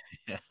 No.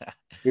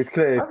 It's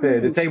clear. It's clear.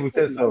 The table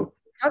says so.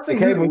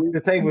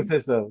 The table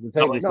says so. The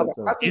table says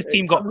so. His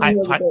team got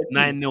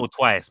 9-0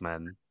 twice,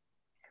 man.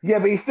 Yeah,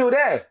 but he's still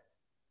there.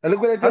 And look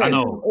what they're doing. I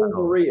know.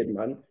 Overrated,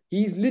 man.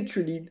 He's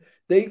literally.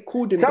 They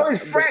called him. So is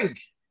Frank.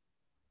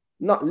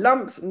 Not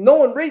Lamps. No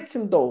one rates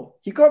him though.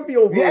 He can't be Yeah,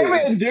 overrated.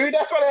 man, dude.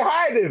 That's why they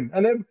hired him.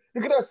 And then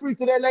look at those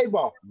fruits of their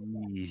labor.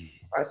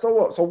 So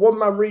what? So one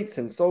man rates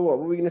him. So what?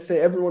 What are we gonna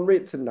say? Everyone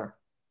rates him now.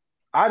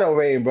 I don't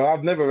rate him, bro.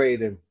 I've never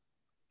rated him.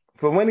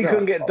 From when he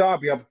couldn't get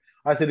Derby,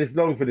 I said it's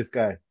long for this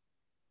guy.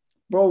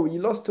 Bro,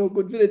 you lost to a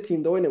good Villa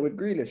team though, innit, with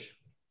Grealish.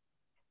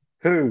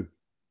 Who?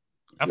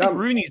 I think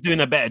Rooney's doing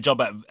a better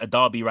job at a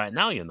Derby right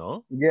now, you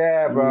know?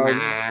 Yeah, bro.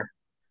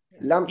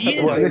 Lamps.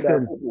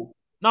 Listen.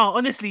 No,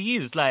 honestly, he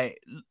is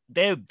like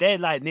they're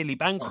like nearly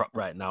bankrupt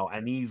right now,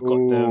 and he's got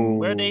them.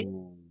 Where are they?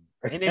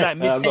 Ain't it like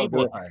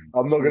mid-table time?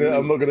 I'm not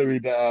gonna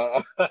read that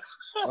out.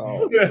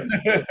 Oh.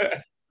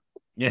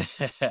 Yeah.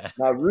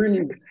 Now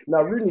Rooney.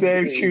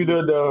 Same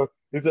shooter though.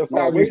 It's a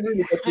Now family.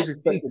 Rooney got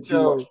disrespected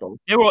too much though.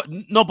 They were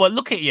but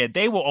look at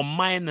they were on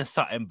minus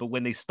something, but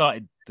when they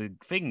started the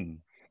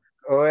thing.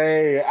 Oh,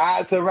 hey,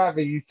 out to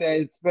Ravi, you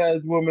said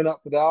Spurs warming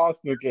up for the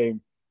Arsenal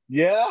game.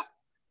 Yeah?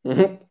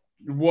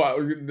 What?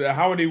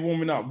 How are they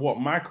warming up? What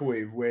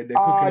microwave? Where they're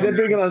cooking? They're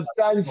bringing on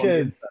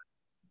Sanchez.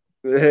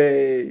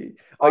 Hey,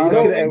 You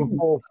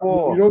know,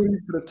 for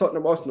the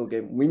Tottenham Arsenal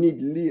game, we need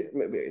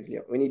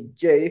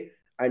Jay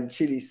and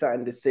Chile sat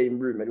in the same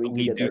room, and we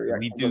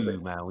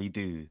do, man. We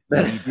do.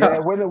 Yeah,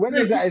 when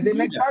is that? Is it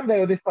next Sunday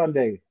or this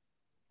Sunday?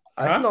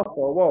 It's not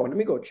for a while. Let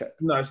me go check.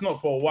 No, it's not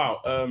for a while.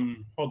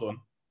 Hold on.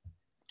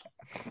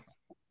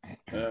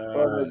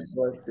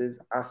 Versus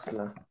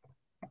Arsenal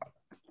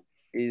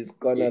is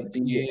gonna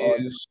be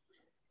on.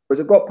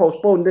 Because it got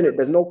postponed, didn't it?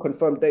 There's no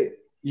confirmed date.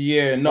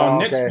 Yeah, no.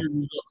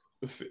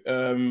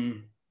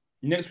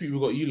 Next week we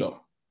got you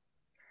lot.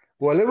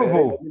 Well,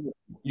 Liverpool.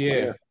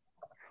 Yeah.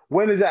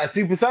 When is that?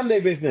 Super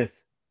Sunday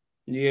business.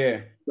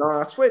 Yeah. No,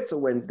 I swear it's a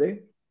Wednesday.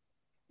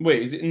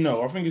 Wait, is it?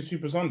 No, I think it's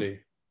Super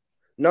Sunday.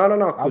 No.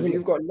 Because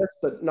you've got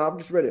Leicester. No, I've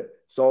just read it.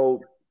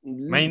 So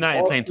Man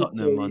United playing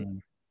Tottenham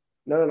on.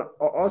 No.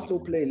 Arsenal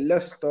play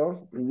Leicester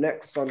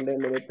next Sunday,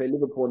 and then they play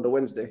Liverpool on the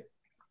Wednesday.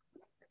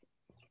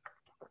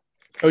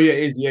 Oh yeah,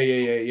 it is. Yeah.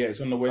 It's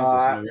on the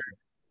Wednesday.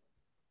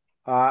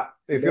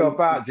 If you're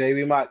about, Jay,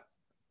 we might.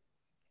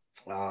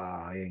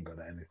 I ain't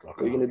gonna end this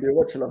lock. Are you gonna do a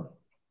watch now?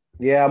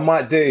 Yeah, I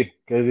might do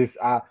because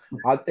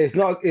it's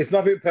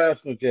nothing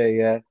personal, Jay.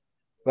 Yeah,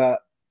 but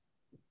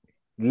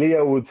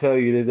Leo will tell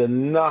you there's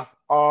enough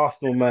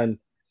Arsenal men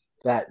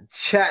that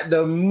chat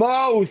the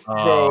most,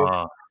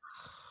 bro.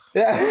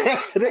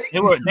 Yeah,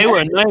 they were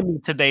annoying me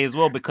today as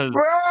well because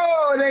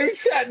they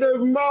chat the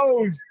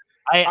most.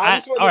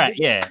 All right,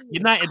 yeah.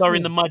 United are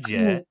in the mud,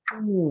 yeah.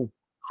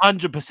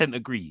 100%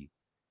 agree.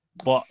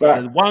 But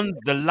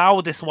the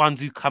loudest ones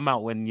who come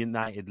out when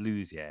United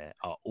lose, yeah,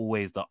 are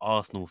always the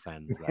Arsenal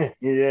fans. Like,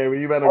 yeah, well,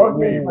 you better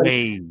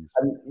always.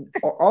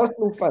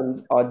 Arsenal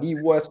fans are the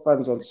worst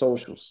fans on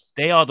socials.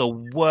 They are the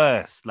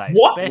worst. Like,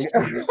 what? You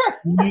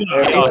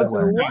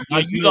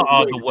lot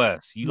are the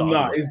worst.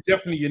 It's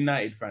definitely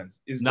United fans.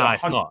 It's not.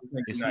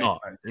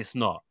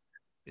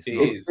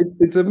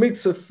 It's a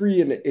mix of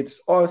three, and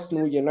it's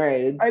Arsenal,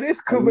 United. And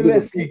this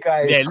Kubileski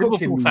guy. Yeah,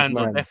 Liverpool fans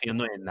are definitely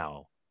annoying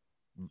now.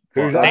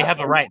 They have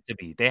a right to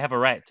be.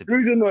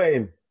 Who's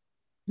annoying?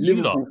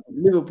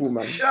 Liverpool,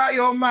 man. Shut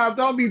your mouth.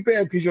 Don't be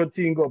bitter because your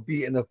team got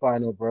beat in the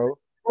final, bro.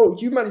 Bro,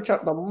 you man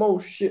chat the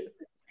most shit.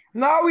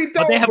 No, we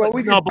don't, bro.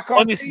 But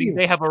honestly,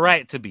 they have a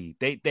right to be.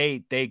 They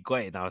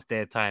got it now. It's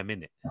their time,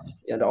 innit?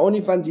 Yeah, the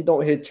only fans you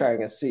don't hear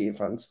chatting are City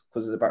fans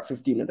because there's about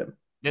 15 of them.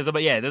 There's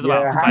about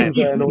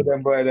Hamza and all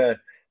them boy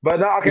there. But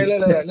no, okay,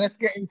 let's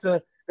get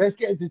into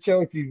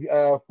Chelsea's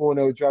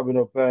 4-0 drubbing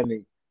of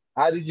Burnley.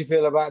 How did you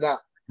feel about that?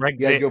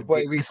 Brexit, your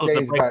boy Reece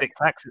James back.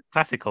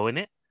 Classical,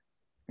 innit?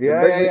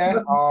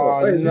 Yeah.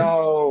 Oh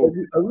no!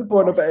 We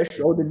put on a better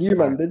show than you,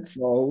 man, did.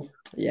 So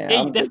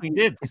yeah, you definitely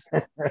did.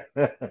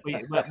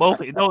 But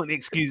don't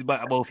excuse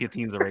both your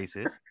teams are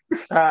racist.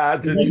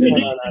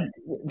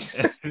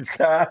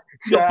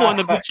 You're putting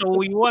a good show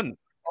all you want.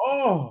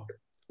 Oh,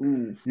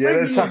 yeah,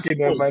 they're tucking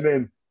them, man.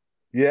 In.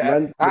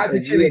 Yeah,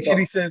 actually,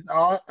 Chile says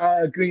I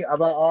agree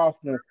about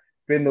Arsenal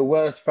being the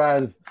worst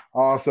fans,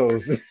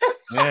 arseholes.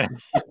 Yeah.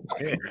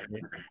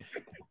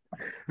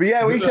 But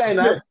yeah, we saying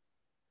that.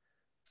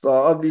 So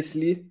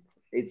obviously,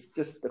 it's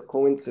just a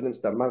coincidence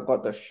that man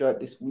got the shirt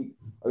this week.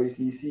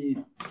 Obviously, you see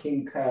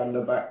King Kai on the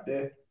back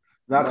there.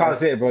 No, I can't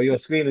see it, bro. Your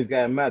screen is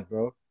getting mad,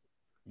 bro.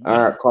 All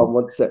right, come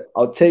 1 sec.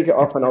 I'll take it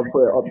off and I'll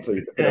put it up for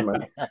you,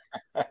 man.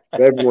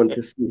 For everyone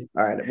to see.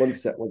 All right, 1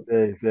 sec.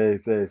 Say.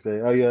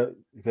 Oh yeah,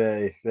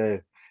 say.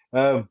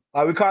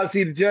 We can't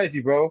see the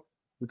jersey, bro.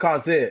 We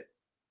can't see it.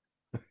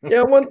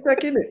 Yeah, 1 sec,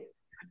 innit?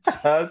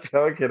 I'm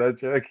joking.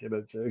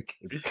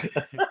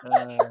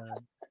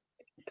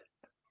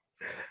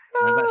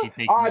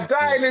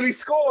 Dyer nearly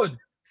scored.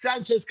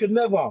 Sanchez could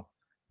never. Oh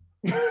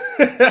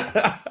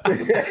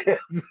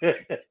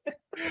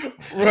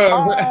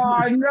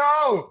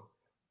no!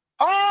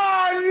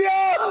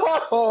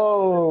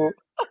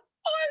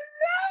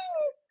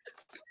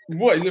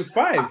 What? You look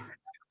 5?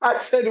 I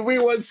said we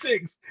won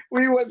 6.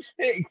 It's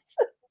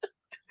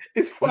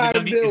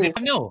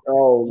 5-0.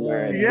 Oh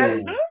man! Yeah.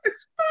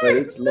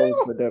 It's long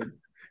for them.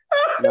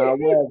 Now,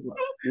 and you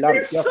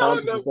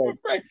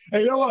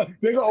know what?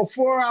 They got a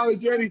 4-hour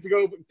journey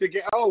to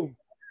get home.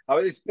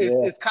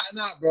 It's cutting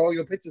out, bro.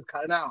 Your picture's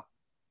cutting out.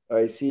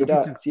 I see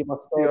that. See my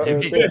stuff.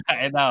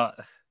 Cutting out.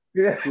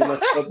 Yeah. See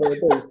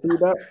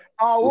that?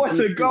 Oh, what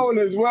a goal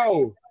as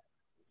well.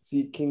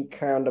 See King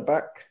Kai on the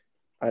back,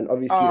 and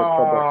obviously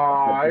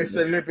it's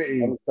a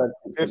liberty.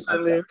 It's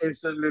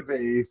a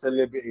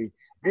liberty.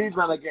 These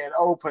men are getting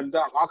opened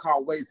up. I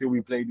can't wait till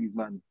we play these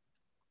men.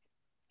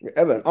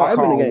 Evan are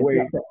getting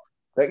slapped up.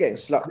 They're getting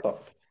slapped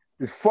up.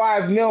 It's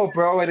 5-0,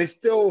 bro, and it's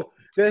still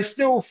There's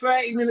still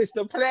 30 minutes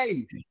to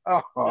play.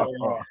 Oh,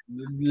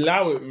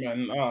 Allow it,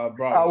 man.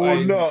 Bro. I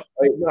will not.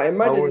 Wait, no,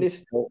 imagine would-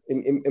 this. Though.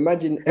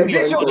 Imagine Is this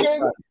Everton your goes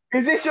king? back.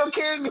 Is this your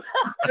king?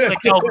 That's where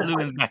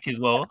Calvert-Lewin's back as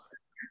well.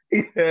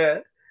 Yeah.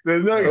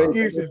 There's no Wait,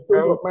 excuses, they've still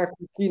bro. got Michael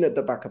Keane at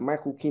the back, and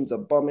Michael Keane's a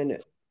bum,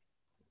 innit?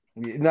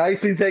 No, he's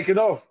been taken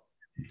off.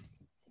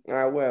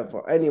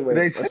 Whatever. Anyway,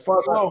 They as took far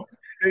him off.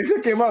 They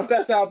took him off.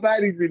 That's how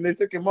bad he's been. They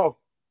took him off.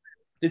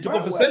 They took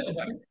off a centre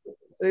back.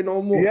 say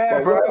no more. Yeah,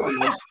 But bro. whatever,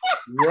 man.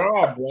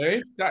 Raw,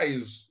 boy. That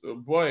is,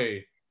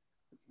 boy.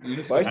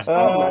 Listen, But it's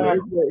fine, man. It is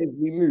what it is.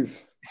 We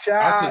move.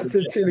 Shout out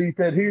to Chile. He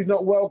said, who's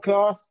not world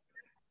class?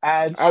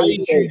 And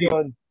attitude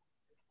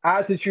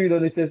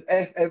on it says,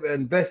 F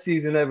Everton, best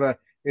season ever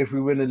if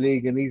we win the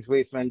league and these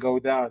wastemen go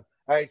down.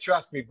 Hey,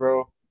 trust me,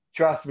 bro.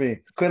 Trust me.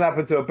 Couldn't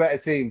happen to a better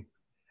team.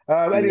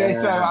 Anyway,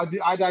 so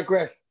I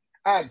digress.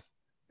 Ads,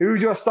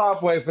 who's your star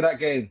boy for that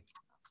game?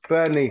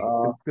 Burnley.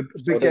 The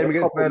so big game there's a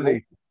against couple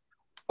Burnley.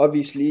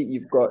 Obviously,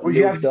 you've got. Would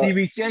you have to Lil see Duck.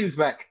 Reece James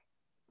back?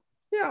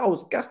 Yeah, I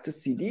was gassed to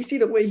see. Do you see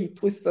the way he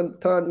twists and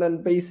turned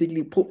and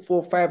basically put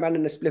 4-5 man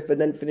in the split and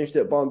then finished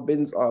it on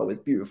bins? Oh, it was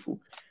beautiful.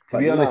 To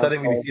be honest, I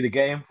didn't really see the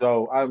game,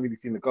 so I haven't really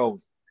seen the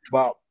goals.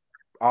 But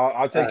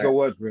I'll take your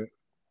word for it.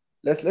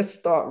 Let's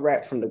start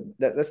right from the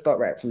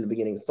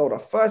beginning. So the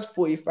first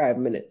 45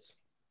 minutes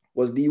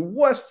was the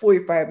worst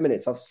 45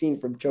 minutes I've seen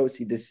from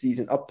Chelsea this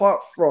season, apart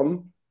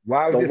from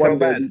Why was it so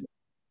bad?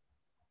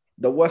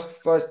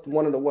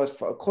 One of the worst,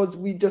 because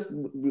we're just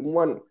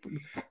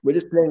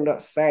playing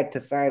that side to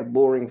side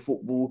boring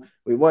football.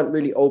 We weren't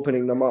really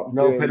opening them up.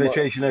 No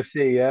penetration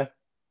FC, yeah.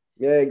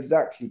 Yeah,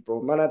 exactly,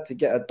 bro. Man had to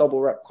get a double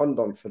wrap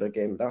condom for the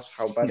game. That's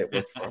how bad it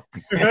was for us.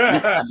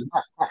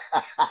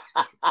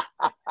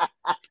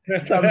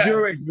 Some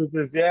Durex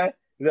business, yeah? Is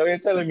that what you're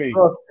telling me?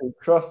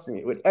 Trust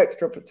me, with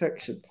extra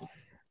protection.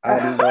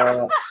 And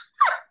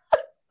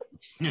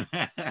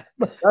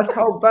that's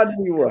how bad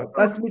we were.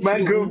 That's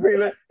Man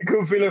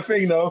couldn't feel a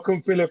thing, though.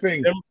 Couldn't feel a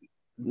thing.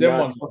 Them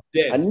ones are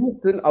dead. And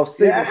listen, I'll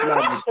say this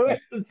now. No.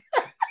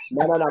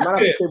 Man, I have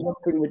to say one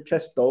thing with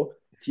chest, though.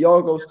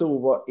 Thiago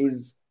Silva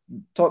is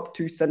top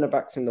 2 centre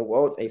backs in the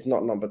world. He's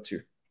not number 2.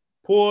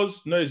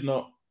 Pause. No, he's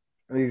not.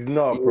 He's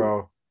not,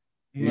 bro.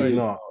 No, He's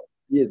not.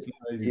 He is.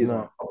 He's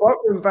not. Apart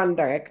from Van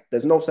Dijk,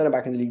 there's no centre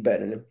back in the league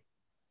better than him.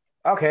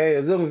 Okay,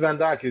 as long as Van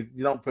Dijk is,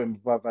 you don't put him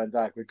above Van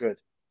Dijk, we're good.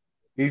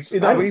 He's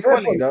funny,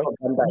 though.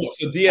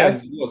 So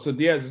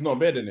Diaz is not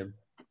better than him.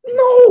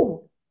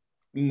 No,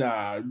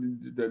 Nah,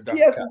 that's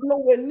Diaz is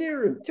nowhere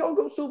near him.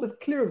 Thiago Silva's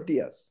clear of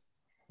Diaz.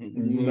 No,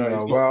 No,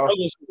 he's well- not.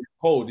 He's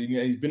cold.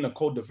 He's been a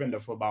cold defender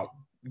for about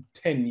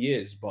 10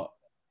 years, but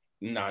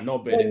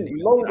not better than him.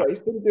 Longer. He's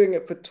been doing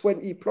it for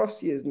 20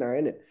 plus years now,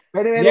 innit?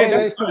 Anyway, Yeah,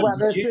 let's talk about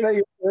this.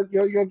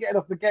 You're getting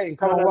off the game.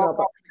 Come on, welcome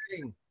back to the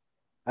game.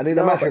 I need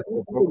a match. The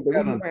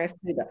reason why I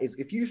say that is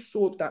if you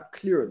saw that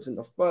clearance in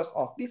the first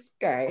half, this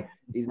guy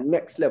is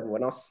next level.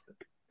 And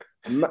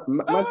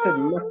man said,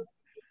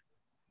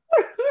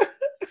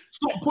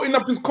 Stop putting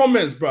up his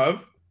comments,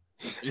 bruv.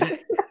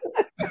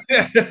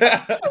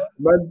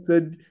 man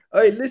said,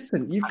 hey,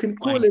 listen, you can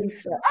call him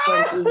fat.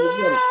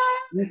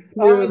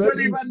 Oh,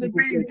 Billy Van the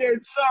Bees getting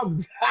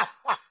subs.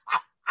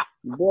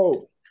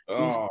 Bro,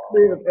 he's Oh.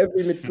 clear of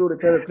every midfielder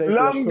player playing.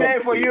 Long day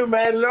for you,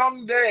 man.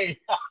 Long day.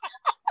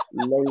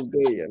 Long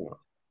day, you know.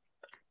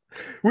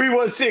 We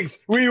won 6.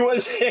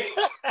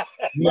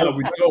 No,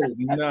 we don't.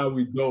 No,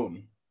 we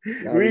don't.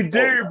 Now We we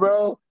do,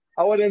 bro.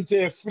 I want him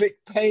to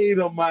inflict pain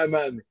on my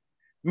man.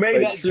 Make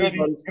Wait, that true, journey.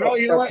 man.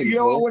 You know what I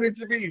Bro. want it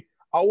to be?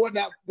 I want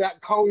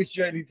that coach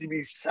journey to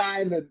be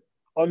silent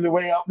on the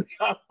way up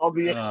on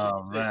the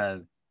Oh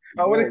man.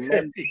 I want it No, to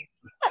man. be.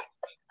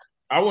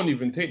 I won't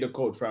even take the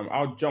coach, fam.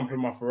 I'll jump in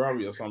my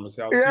Ferrari or something.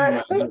 Say, I'll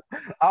Yeah. see you.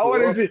 I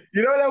want it to.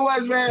 You know what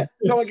it was, man?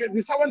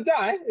 Did someone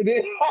die?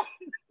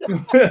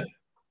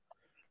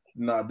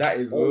 No, that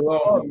is Oh,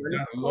 long. man,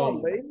 That's it's calm,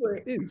 long. man. It's what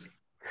it is.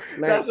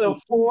 Now, That's a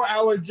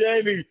 4-hour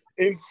journey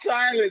in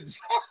silence.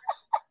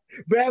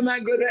 Bear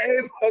man got the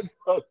AirPods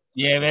on.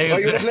 Yeah, Oh, you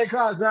want to man. play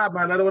cards? Nah,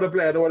 man. I don't want to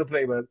play. I don't want to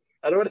play, man.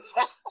 I don't want to.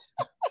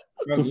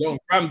 That's long.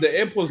 Fam, the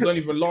airports don't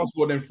even last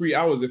more than 3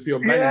 hours if you're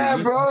banging. Yeah,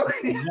 it. bro.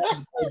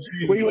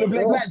 Well, you want to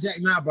play blackjack?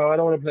 Nah, bro. I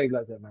don't want to play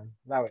blackjack, man.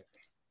 Allow it.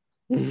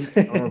 I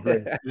want to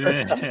play.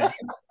 Yeah.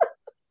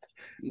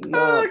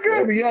 no,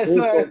 good. But yeah,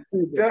 so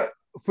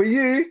for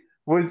you,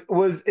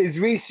 is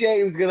Reece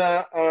James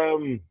gonna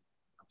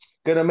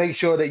make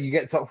sure that you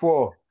get top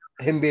 4?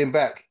 Him being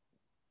back.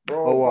 bro,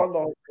 or what? on the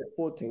whole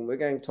 14, we're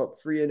going top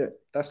 3 in it.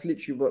 That's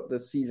literally what the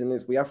season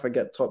is. We have to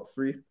get top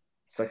 3.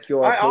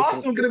 Secure. our place.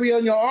 Arsenal gonna be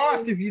on your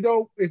ass if you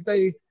don't. If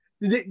they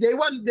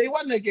won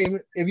their game.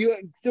 If you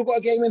still got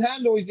a game in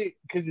hand, or is it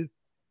because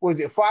was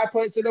it 5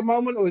 points at the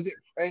moment, or is it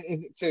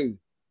 2?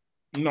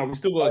 No, we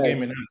still got a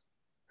game in hand.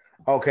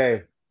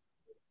 Okay.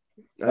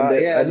 And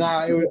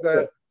it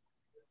was.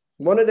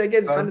 one of their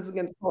games is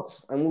against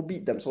us, and we'll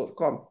beat them. So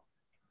come,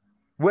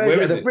 Where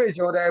Where is is it? The it? Bridge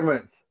or the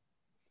Emirates?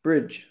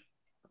 Bridge.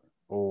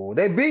 Oh,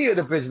 they beat you at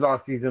the Bridge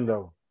last season,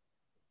 though.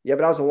 Yeah,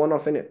 but that was a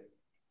one-off, innit?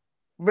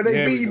 But they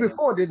Yeah, beat we you know.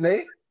 before, didn't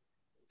they?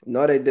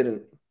 No, they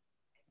didn't.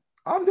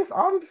 I'm just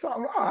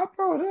like,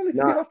 bro. Don't need to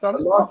Nah, give us some. the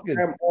This last sounds good.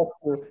 time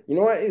Arsenal, you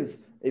know what it is?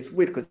 It's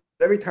weird because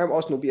every time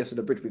Arsenal beat us to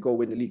the bridge, we go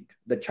win the league,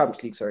 the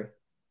Champions League. Sorry.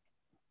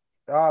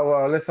 Oh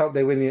well, let's hope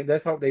they win you.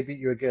 Let's hope they beat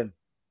you again,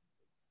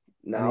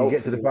 and Now then you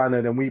get to the final,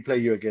 and then we play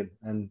you again,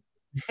 and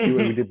do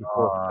what we did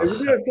before. if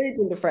we didn't play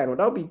in the final,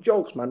 that would be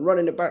jokes, man.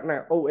 Running it back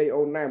now,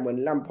 0809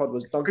 when Lampard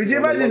was dunking. Could you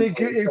on the imagine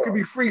one- it could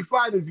be 3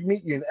 finals we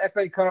meet you in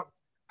FA Cup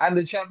and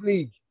the Champions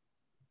League?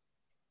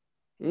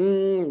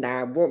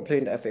 Nah, we won't play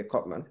in the FA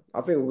Cup, man.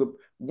 I think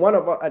one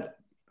of us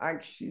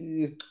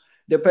actually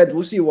depends.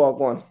 We'll see what I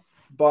want.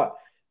 But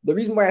the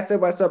reason why I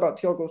said what I said about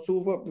Thiago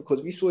Silva,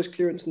 because we saw his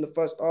clearance in the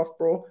first half,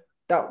 bro.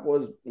 That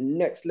was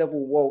next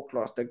level world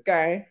class. The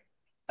guy,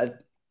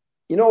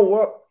 you know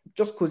what?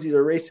 Just because he's a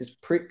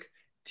racist prick,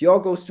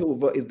 Thiago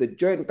Silva is the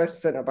joint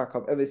best centre back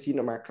I've ever seen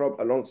in my club,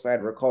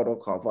 alongside Ricardo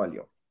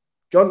Carvalho.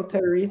 John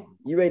Terry,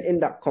 you ain't in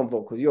that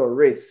convo because you're a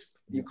racist.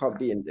 You can't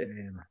be in there.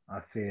 Yeah,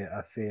 I see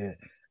it.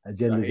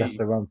 Agendas have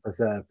to run for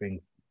certain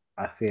things.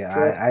 I see it.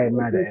 Trust I ain't me,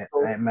 mad at it.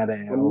 I ain't mad at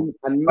it at all.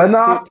 And But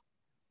Matip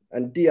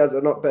and Diaz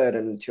are not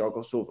better than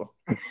Thiago Silva.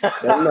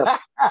 They're not.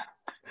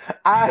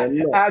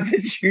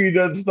 Attitude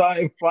and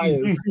starting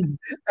fires.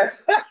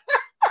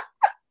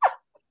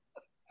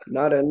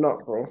 No, they're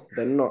not, bro.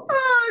 They're not.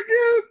 Oh,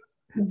 good.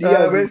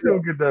 Diaz But is it's all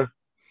good though.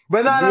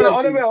 But no, Diaz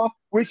on the is-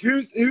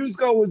 real, whose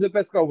goal was the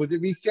best goal? Was it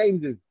Reece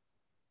James's?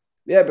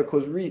 Yeah,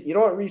 because you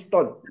know what Reece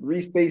done?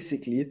 Reece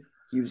basically,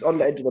 he was on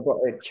the edge of the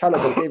box.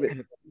 Chalobah gave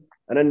it,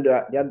 and then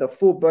they had the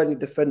 4 Burnley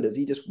defenders.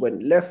 He just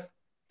went left,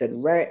 then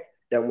right,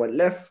 then went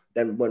left,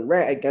 then went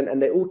right again,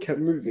 and they all kept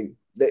moving.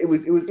 It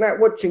was like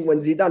watching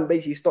when Zidane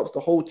basically stops the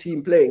whole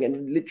team playing,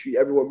 and literally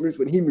everyone moves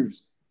when he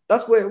moves.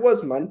 That's what it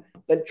was, man.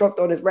 Then chopped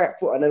on his right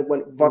foot, and then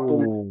went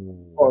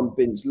Vatum on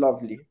bins,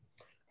 lovely.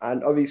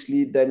 And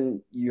obviously,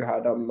 then you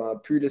had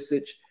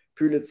Pulisic,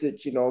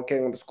 you know,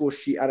 getting on the score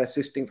sheet and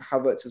assisting for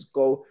Havertz's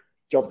goal.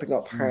 Jumping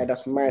up high,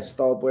 that's my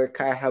style, boy.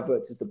 Kai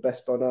Havertz is the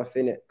best on earth,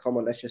 innit? Come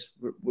on,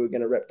 we're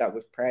gonna rep that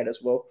with pride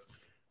as well.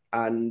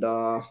 And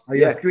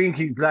Your screen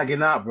keeps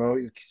lagging out, bro.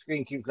 Your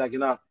screen keeps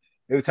lagging out.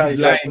 Every time He's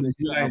you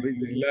lying.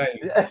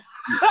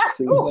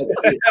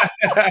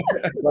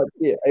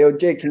 Hey, yo,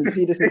 Jay, can you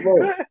see this as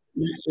well?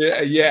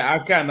 Yeah, I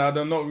can.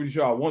 I'm not really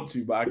sure I want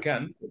to, but I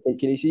can. Hey,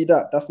 can you see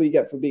that? That's what you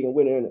get for being a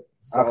winner, innit?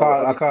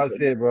 I can't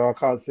see it, bro. I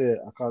can't see it.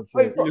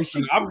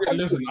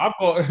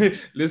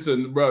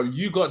 Listen, bro.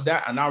 You got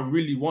that, and I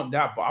really want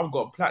that, but I've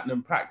got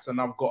platinum plaques, and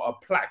I've got a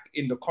plaque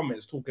in the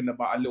comments talking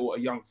about a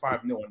young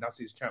 5-0, and that's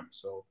his champ.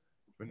 So.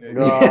 No,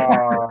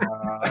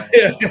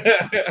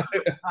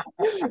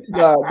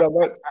 but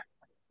what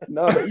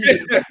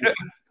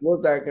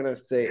was I gonna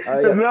say?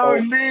 No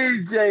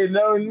need, Jay.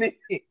 No need,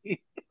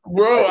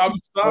 bro. I'm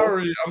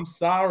sorry. You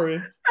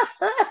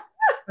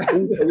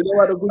know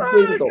what a good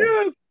game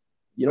though.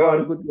 You know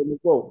what a good game as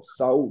well.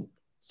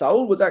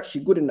 Saul was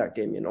actually good in that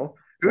game. You know.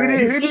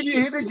 Who did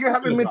you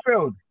have in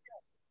midfield?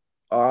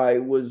 I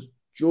was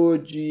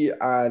Georgie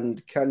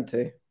and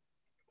Kante.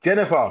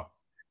 Jennifer.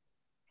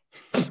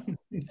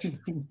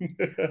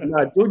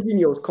 Nah,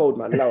 Jorginho was cold,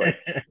 man. Allow it.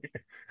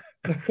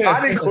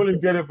 I didn't call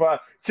him Jennifer.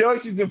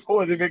 Chelsea's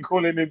supporters have been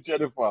calling him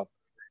Jennifer.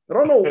 I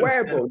don't know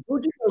why, bro.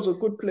 Jorginho's a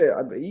good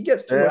player. He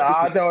gets too much.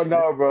 I don't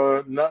know,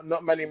 bro.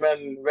 Not many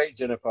men rate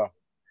Jennifer.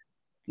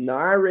 Nah,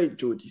 I rate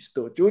Georgie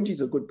still.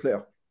 Georgie's a good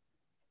player.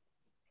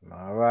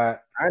 All right.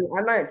 I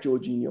like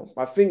Jorginho.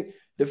 I think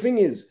the thing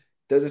is,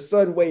 there's a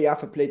certain way you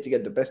have to play to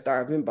get the best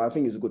out of him, but I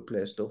think he's a good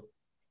player still.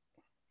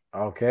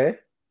 Okay.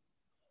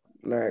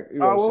 Like,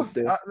 who else is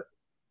there?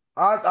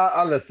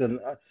 I listen.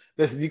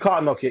 Listen, you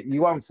can't knock it.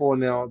 You won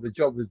 4-0. The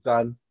job was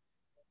done.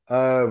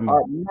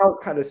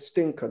 Mount had a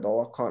stinker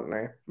though. I can't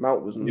lie.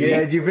 Mount was.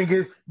 Yeah. Do you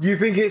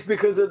think it's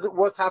because of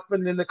what's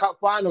happened in the cup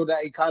final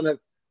that he kind of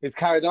is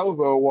carried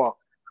over, or what?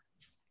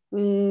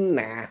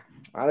 Nah,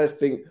 I don't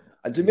think.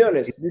 To be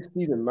honest, this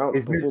season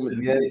Mount's performance.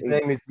 Yeah, his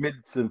name is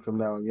Midson from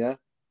now on. Yeah.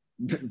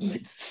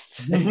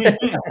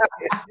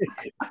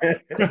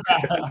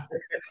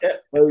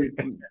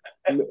 Midson,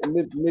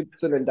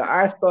 and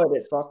I started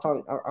it, so I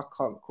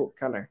can't cook,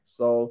 can I?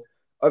 So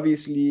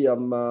obviously,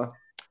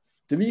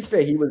 to be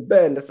fair, he was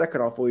better in the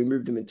second half, or we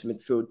moved him into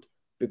midfield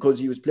because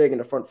he was playing in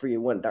the front three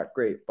and weren't that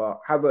great. But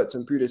Havertz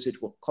and Pulisic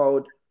were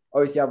cold.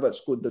 Obviously, Havertz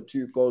scored the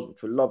 2 goals,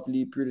 which were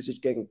lovely.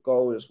 Pulisic getting a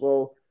goal as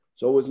well.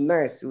 So it was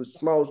nice. It was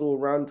smiles all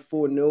around,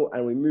 4-0,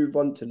 and we move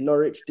on to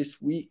Norwich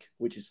this week,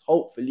 which is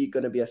hopefully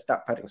going to be a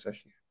stat padding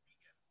session.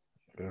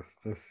 Let's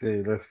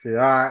see. All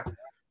right.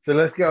 So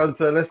let's get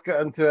onto.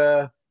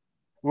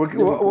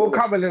 We'll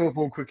cover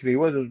Liverpool quickly. It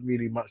wasn't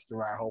really much to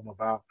write home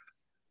about.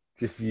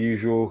 Just the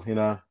usual,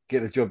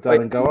 get the job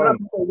done and go on. I have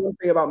to say one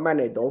thing about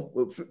Mane, though.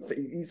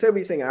 You said what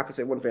you're saying. I have to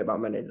say one thing about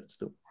Mane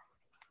still.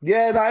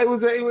 Yeah, no, it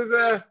was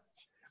a.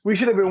 We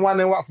should have been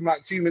 1-0 up from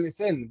like 2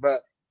 minutes in,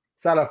 but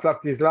Salah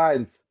fluffed his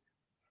lines.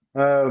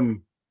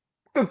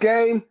 Good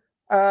game.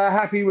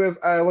 Happy with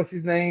what's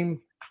his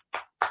name?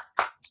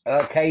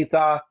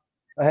 Keita,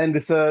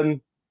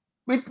 Henderson.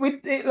 We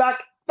like.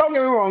 Don't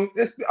get me wrong.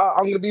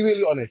 I'm going to be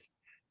really honest.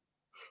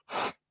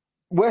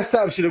 West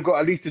Ham should have got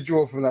at least a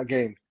draw from that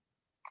game.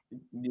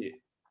 Yeah.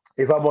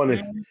 If I'm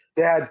honest,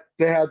 they had.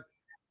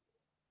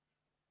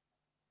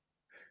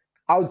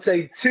 I would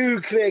say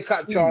 2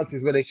 clear-cut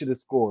chances where they should have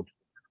scored.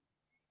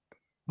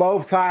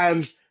 Both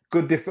times,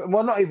 good defense.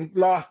 Well, not even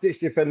last-ditch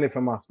defending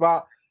from us,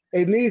 but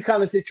in these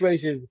kind of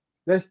situations,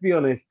 let's be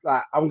honest.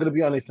 Like, I'm going to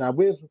be honest now.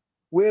 With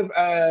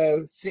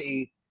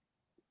City,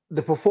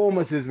 the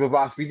performances with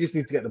us, we just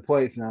need to get the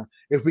points now.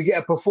 If we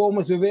get a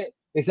performance with it,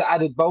 it's an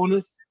added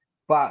bonus.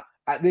 But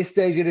at this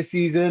stage of the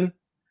season,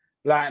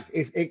 like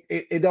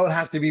it don't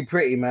have to be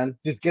pretty, man.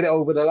 Just get it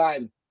over the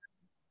line.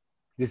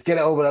 Just get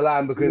it over the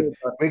line because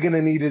we're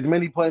gonna need as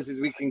many points as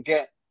we can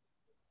get.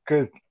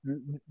 Because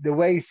the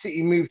way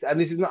City moves, and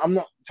this is not, I'm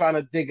not trying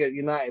to dig at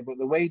United, but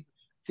the way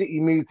City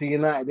moved to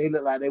United, they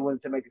look like they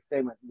wanted to make a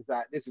statement. It's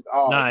like, this is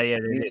ours. Nah, yeah,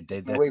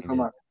 they away from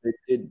us. They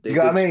you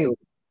know what I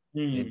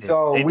mean?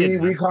 So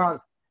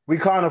we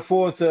can't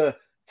afford to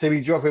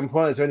be dropping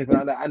points or anything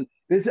like that.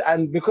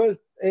 And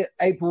because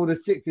April the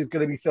 6th is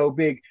going to be so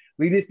big,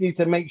 we just need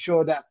to make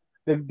sure that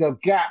the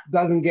gap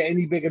doesn't get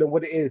any bigger than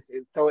what it is.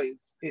 So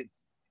it's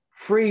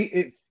 3.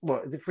 It's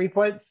what is it? 3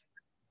 points?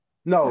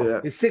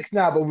 No, it's 6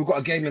 now, but we've got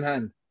a game in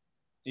hand.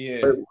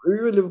 Yeah. Who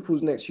are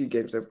Liverpool's next few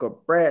games? They've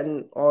got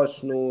Brighton,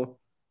 Arsenal,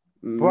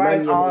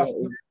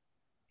 Arsenal.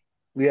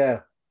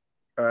 Yeah.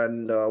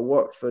 And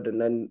Watford,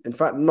 and then in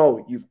fact,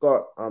 no, you've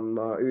got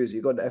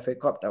you got the FA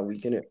Cup that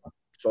week, innit?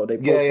 So they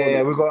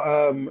yeah. We've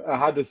got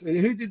Huddersfield.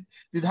 Who did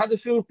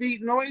Huddersfield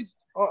beat Norwich?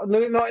 Or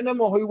Nottingham,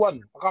 or who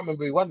won? I can't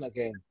remember who won that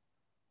game.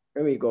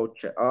 Let me go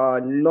check.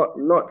 Not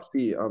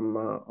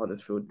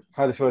Huddersfield.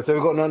 Huddersfield. So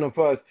we've got Nottingham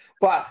first.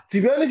 But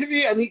to be honest with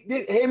you, and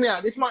hear me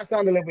out, this might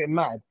sound a little bit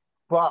mad,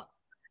 but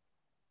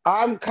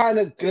I'm kind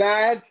of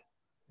glad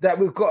that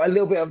we've got a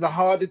little bit of the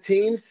harder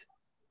teams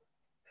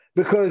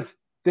because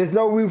there's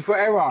no room for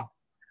error.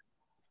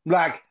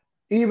 Like,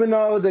 even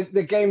though the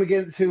game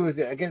against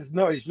against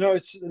Norwich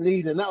the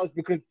lead, and that was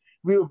because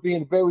we were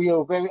being very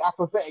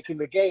apathetic in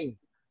the game.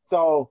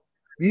 So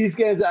these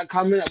games that are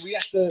coming up, we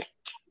have to.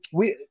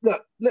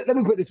 Let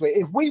me put it this way: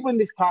 if we win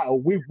this title,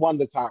 we've won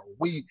the title.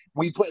 We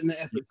put in the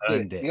effort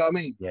to do it. You know what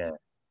I mean?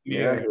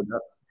 Yeah.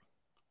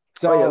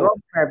 So your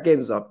last 5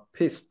 games are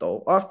pissed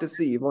though. After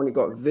City, you've only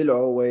got Villa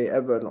away,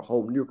 Everton at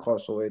home,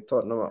 Newcastle away,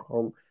 Tottenham at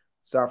home,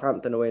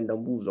 Southampton away, and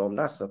then Wolves home.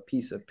 That's a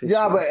piece of piss.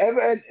 Yeah, man. but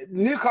Everton,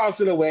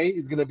 Newcastle away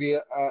is going to be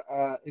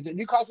is it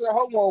Newcastle at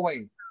home or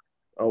away?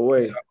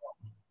 Away.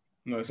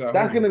 No, it's at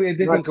That's home. going to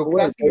be a difficult.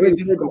 That's gonna be a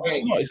difficult It's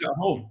game. not. It's at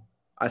home.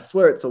 I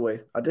swear it's away.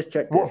 I just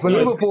checked What it. for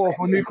Liverpool or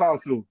for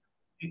Newcastle?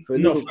 For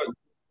No, Liverpool.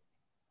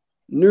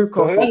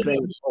 Newcastle Oh,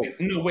 playing.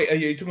 no, wait. Are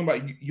you talking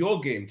about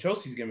your game,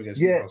 Chelsea's game against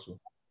Yeah. Newcastle?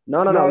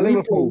 No, No, we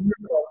Liverpool. play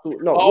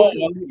Newcastle. No, Oh, we're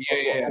playing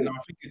yeah. Newcastle. No, I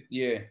think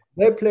yeah.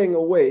 They're playing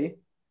away.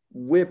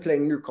 We're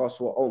playing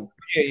Newcastle at home.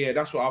 Yeah.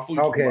 That's what I thought you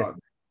were talking Okay. about.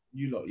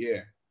 You lot,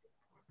 yeah.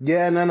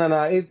 Yeah, no.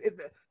 It's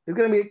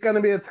going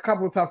to be a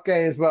couple of tough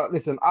games, but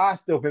listen, I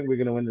still think we're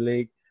going to win the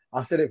league.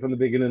 I said it from the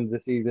beginning of the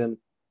season.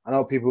 I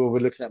know people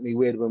were looking at me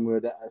weird when we were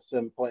at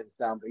some points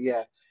down, but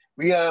yeah,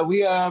 we're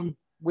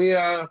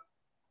there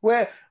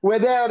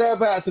or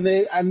thereabouts, and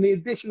the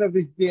addition of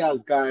this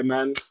Diaz guy,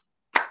 man,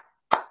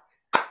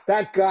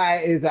 that guy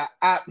is an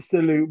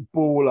absolute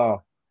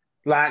baller.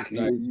 Like,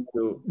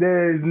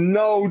 there's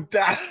no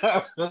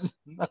doubt,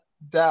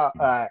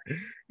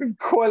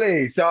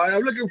 quality. So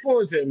I'm looking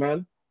forward to it,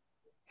 man.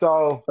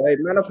 So, Hey,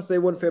 man, I have to say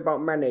one thing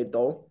about Mane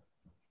though.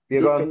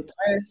 you're This going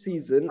entire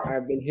season,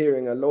 I've been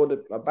hearing a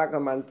bagger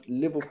man,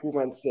 Liverpool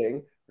man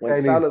saying when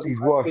saying Salah's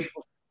he's washed.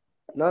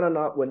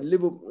 No. When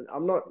Liverpool,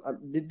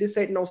 this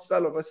ain't no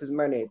Salah versus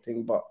Mane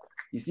thing, but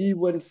you see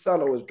when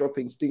Salah was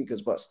dropping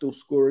stinkers but still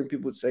scoring,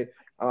 people would say,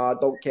 I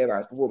don't care about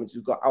his performance,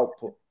 he's got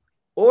output.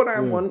 All I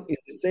want is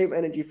the same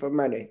energy for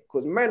Mane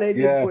because Mane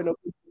did put in a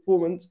good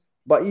performance,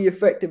 but he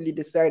effectively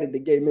decided the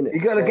game in it. You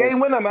got a game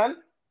winner, man.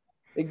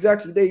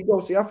 Exactly, there you go.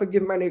 So you have to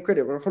give Mane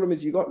credit. But the problem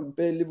is you got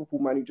bare Liverpool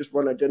man who just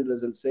run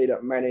agendas and say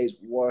that Mane is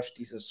washed,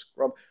 he's a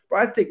scrub. But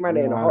I take Mane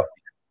in a heartbeat.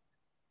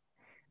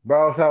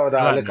 Bro, so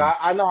Right. look,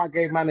 I know I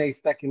gave Mane a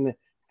stick in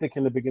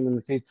the beginning of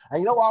the season.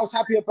 And you know what I was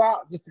happy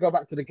about? Just to go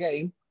back to the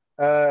game,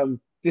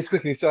 just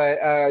quickly, sorry,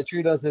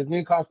 Trudeau says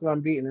Newcastle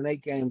unbeaten in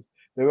 8 games.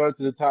 The road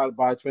to the title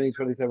by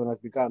 2027 has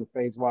begun,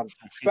 phase 1. In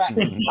fact,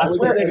 I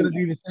swear they're going to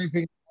do the same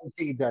thing that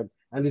City does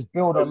and just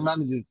build on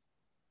managers.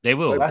 They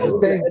will. That's the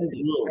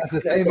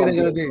same thing they're going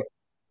to do.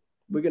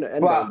 We're going to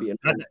end up being.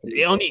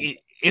 Only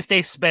if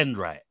they spend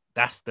right.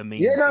 That's the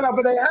main. Yeah, no,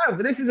 but they have.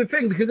 This is the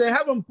thing because they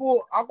haven't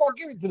bought. I've got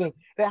to give it to them.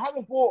 They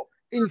haven't bought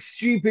in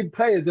stupid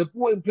players. They've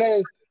bought in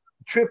players.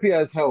 Trippier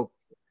has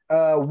helped.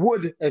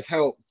 Wood has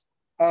helped.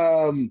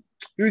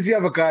 Who's the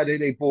other guy that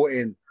they bought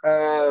in?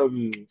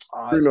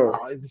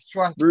 Bruno. Is it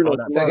strike? Bruno.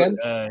 Second?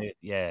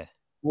 Yeah.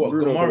 What?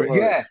 Bruno Gamari? Gamari.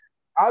 Yeah.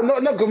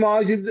 Not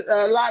Gamar. He's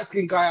a light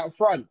skinned guy up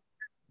front.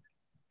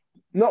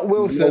 Not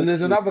Wilson. No.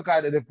 There's another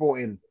guy that they brought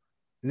in.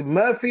 Is it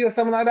Murphy or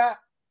something like that?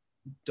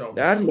 They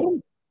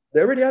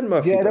already had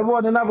Murphy. Yeah, they though.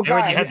 brought another They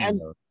already guy. had him,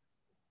 though.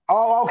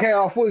 Oh, okay.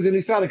 I thought it was a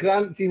new signing because I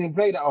haven't seen him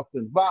play that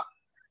often. But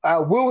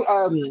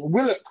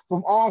Willock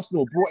from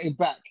Arsenal brought him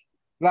back.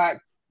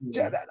 Like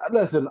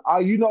listen,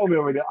 you know me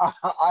already.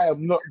 I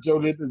am not Joe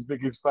Linton's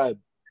biggest fan,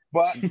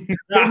 but him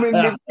in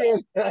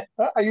midfield,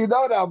 you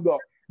know that I'm not.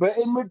 But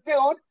in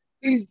midfield,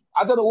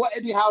 I don't know what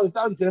Eddie Howe has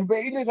done to him, but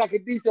he looks like a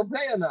decent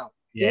player now.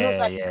 He looks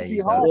like he could be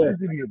half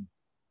Brazilian.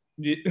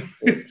 Yeah.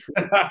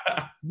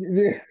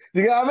 You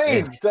know what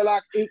I mean? So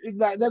like,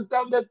 like they've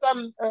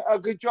done a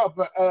good job.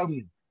 But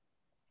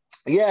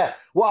yeah,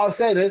 what I was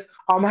saying is,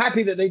 I'm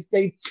happy that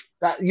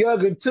that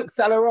Jurgen took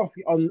Salah off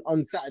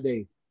on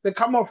Saturday. So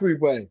come off,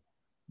 Ruben.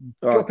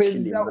 That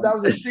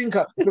was a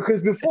stinker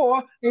because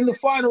before in the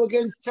final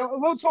against Chelsea,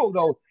 we'll talk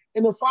though.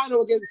 In the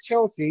final against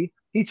Chelsea,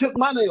 he took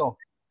Mane off,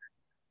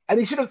 and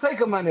he should have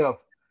taken Mane off.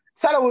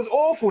 Salah was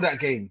awful that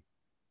game.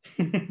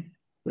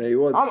 Yeah, he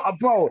was.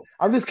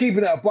 I'm just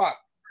keeping it a buck.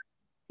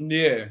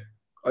 Yeah.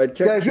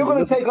 So if you're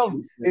going to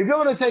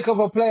take off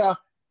a player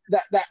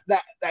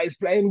that is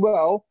playing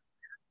well,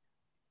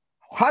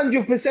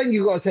 100%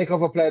 you got to take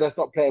off a player that's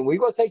not playing well. You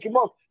got to take him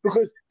off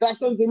because that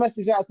sends a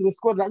message out to the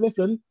squad like,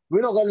 listen,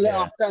 we're not going to let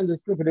our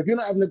standards slip. And if you're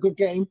not having a good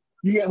game,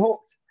 you get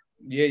hooked.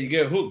 Yeah, you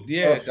get hooked.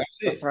 Yeah,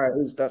 that's how it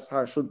is. That's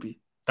how it should be.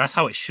 That's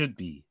how it should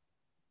be.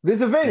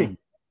 There's a thing.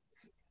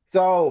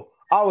 So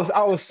I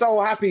was so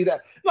happy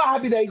not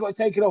happy that he got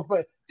taken off,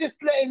 but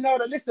just let him know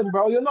that, listen,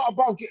 bro, you're not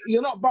about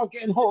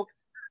getting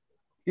hooked.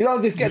 You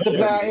don't just get to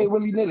play out here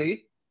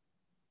willy-nilly.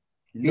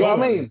 You know what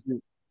I mean?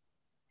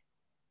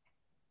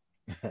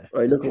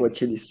 Oh, look at what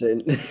Chili's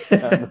saying.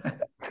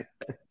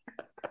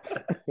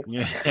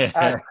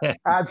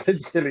 I said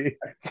Chili.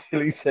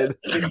 Chili said,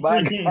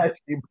 my guy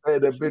actually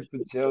played a bit for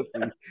Chelsea.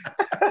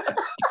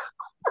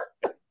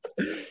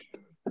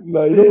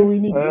 No, you know we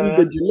need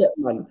the Gillette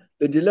man.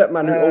 The Gillette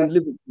man who owned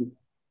Liverpool.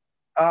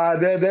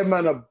 Their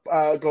man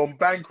are gone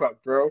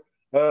bankrupt, bro.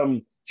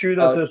 Tune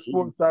us a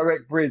Sports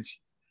Direct Bridge.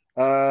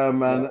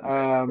 And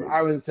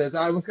Aaron says,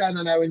 what's going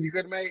on, Aaron? You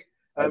good, mate?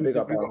 We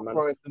got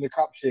Forest in the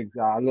Cup shigs.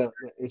 Look,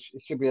 it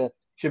should be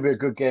a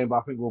good game, but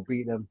I think we'll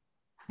beat them.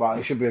 But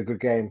it should be a good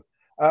game.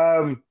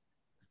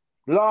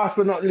 Last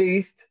but not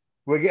least,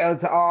 we're getting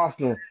to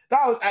Arsenal.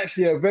 That was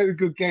actually a very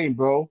good game,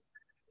 bro.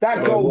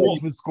 That goal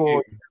was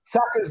scored.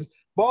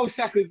 Both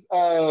Saka's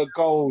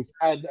goals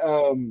and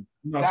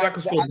Saka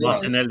scored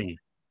Martinelli.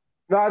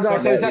 The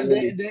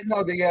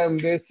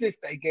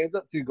assist that he gave,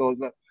 not 2 goals,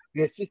 but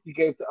the assist he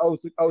gave to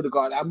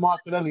Odegaard and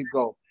Martinelli's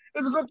goal.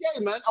 It was a good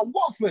game, man. And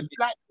Watford,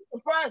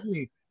 surprised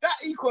me. That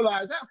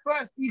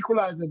first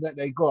equalizer that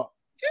they got.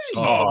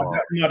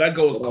 That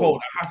goal was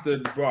cold.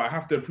 I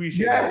have to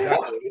appreciate that. That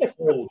was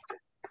cold.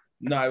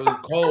 No, it was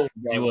cold,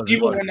 bro.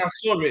 Even when I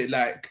saw it,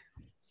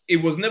 it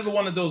was never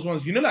one of those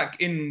ones. In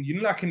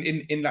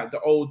the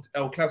old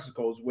El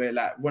Clasicos where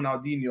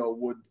Ronaldinho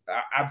would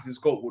Abs'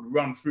 goal would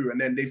run through and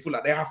then they feel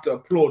like they have to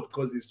applaud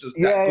because it's just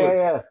that good.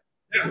 Yeah.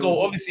 That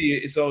goal, obviously,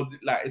 it's a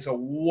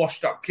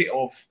washed up kit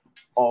of.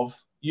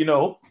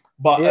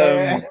 But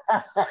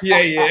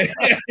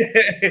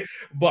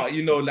but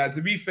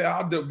to be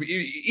fair,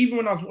 even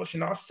when I was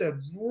watching, I said,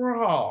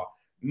 "Raw,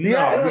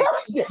 no."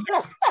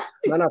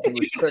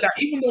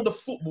 Even though the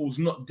football's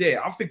not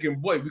there, I'm thinking,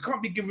 boy, we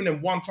can't be giving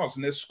them one chance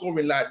and they're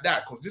scoring like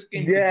that because this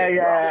game.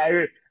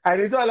 And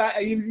it's not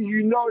like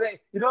you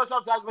know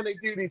sometimes when they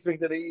do these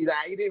things, he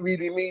didn't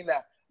really mean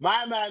that.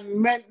 My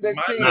man meant the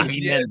thing.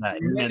 He meant that.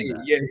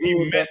 He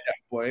meant that,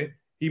 boy.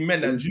 He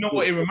meant that. Do you know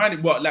what it reminded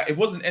me? Well, it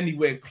wasn't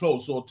anywhere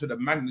close or to the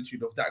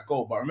magnitude of that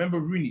goal, but I remember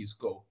Rooney's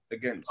goal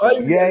against.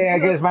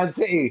 Against Man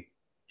City.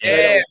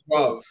 Yeah,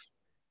 bro.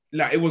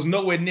 It was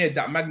nowhere near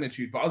that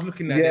magnitude. But I was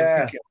looking at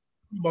it thinking,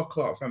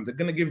 Clark, fam, they're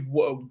gonna give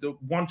the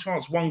one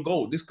chance, one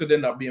goal. This could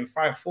end up being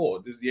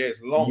 5-4.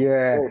 It's long.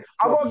 Yeah,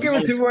 I won't give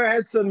it to Roy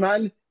Hodgson,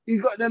 man.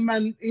 He's got them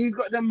man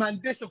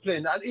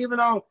disciplined, and even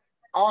though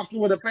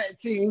Arsenal were a better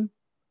team,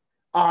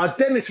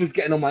 Dennis was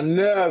getting on my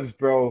nerves,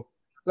 bro.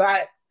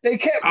 They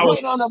kept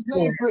putting on a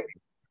play.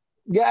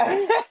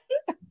 Yeah.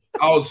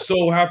 I was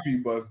so happy,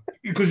 bro.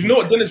 Because you know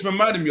what Dennis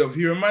reminded me of?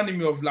 He reminded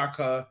me of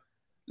a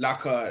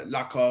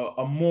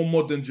more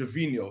modern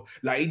Gervinho.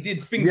 He did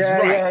things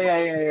right.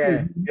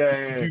 Yeah.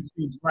 Do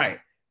things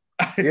right.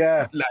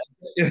 Yeah.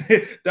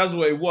 That's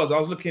what it was. I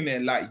was looking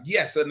at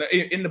yes, and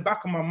in the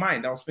back of my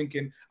mind, I was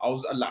thinking, I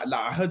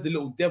heard the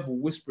little devil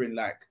whispering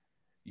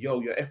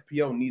yo, your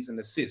FPL needs an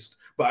assist.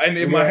 But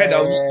in my head,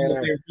 I was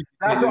looking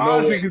that's what I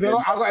was thinking. I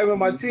got him in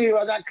my team. I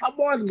was like, come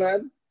on,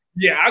 man.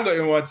 Yeah, I got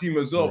him in my team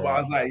as well. But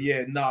I was like,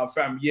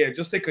 fam. Yeah,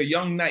 just take a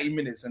young 90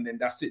 minutes and then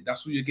that's it.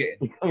 That's what you're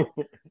getting.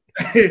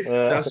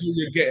 That's what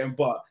you're getting.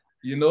 But,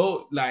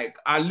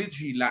 I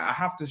literally, I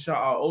have to shout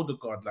out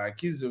Odegaard.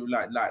 He's that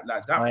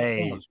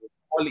performance was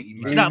quality,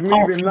 man. See that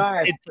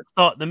pass to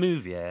start the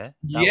move, yeah?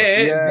 Bro.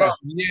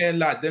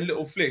 Yeah, them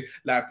little flick.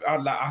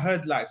 I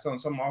heard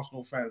some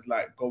Arsenal fans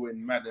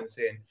going mad and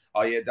saying,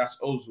 "Oh yeah, that's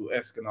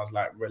Ozil-esque," and I was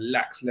like,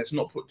 "Relax, let's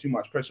not put too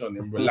much pressure on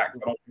him. Relax.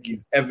 I don't think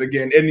he's ever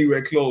getting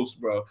anywhere close,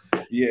 bro.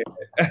 Yeah,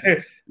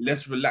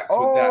 let's relax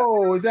with that."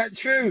 Oh, is that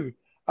true?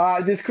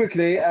 Just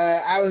quickly,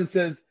 Aaron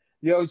says,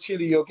 "Yo,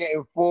 Chili, you're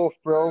getting 4th,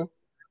 bro."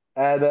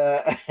 And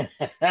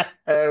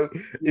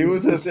he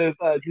also says,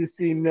 "Just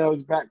seen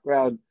Neil's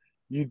background.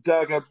 You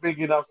dug a big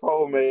enough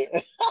hole, mate.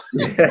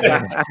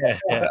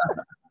 The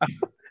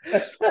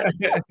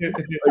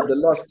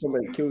last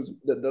comment kills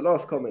the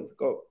last comment.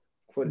 Go.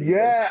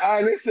 Yeah,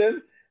 I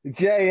listen.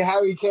 Jay,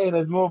 Harry Kane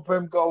has more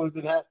Prem goals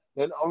than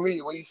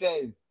Henry. What are you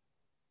saying?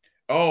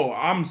 Oh,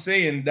 I'm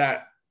saying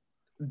that.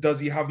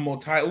 Does he have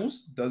more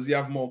titles? Does he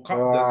have more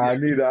cups? I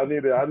knew that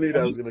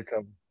was gonna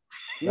come.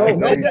 No,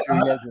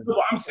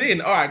 what I'm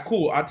saying. All right,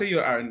 cool. I'll tell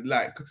you, Aaron.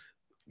 Like,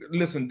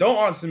 listen, don't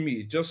answer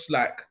me. Just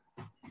like,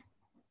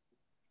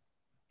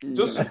 that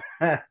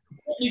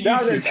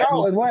was at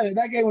Charlton, wasn't it?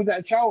 That game was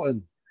at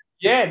Charlton.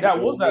 Yeah, that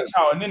was that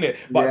Charlton, innit?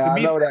 But yeah, to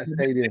me, I know that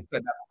stadium.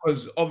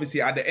 Because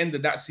obviously at the end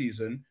of that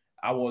season,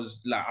 I was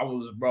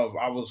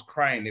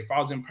crying. If I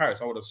was in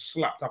Paris, I would have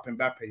slapped up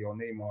Mbappe or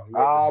Neymar.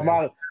 Oh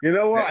man, you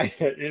know what?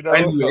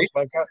 Anyway.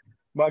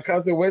 My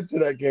cousin went to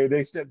that game.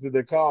 They stepped in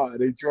the car and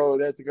they drove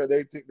there to go.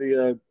 They took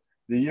the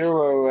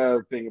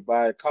Euro thing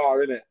by a car,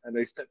 innit? And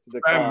they stepped to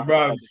the car.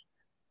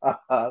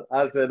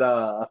 I said,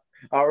 I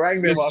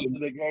rang them after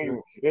the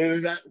game. It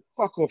was like,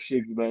 fuck off,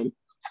 Shigs, man.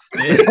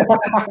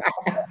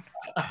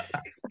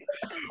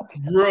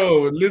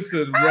 Bro,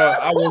 listen, bro.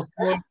 I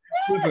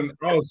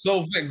was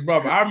so vexed,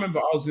 bro. I remember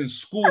I was in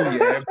school,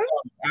 yeah,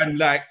 and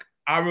like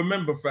I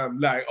remember, fam,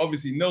 like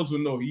obviously Nels will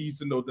know. He used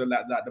to know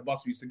the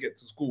bus we used to get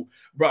to school,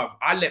 bro.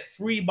 I let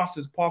 3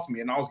 buses pass me,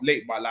 and I was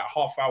late by like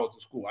half hour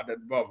to school. I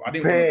didn't want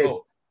to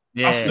go.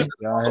 Yeah, I stood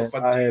for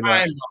time.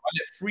 I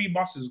let 3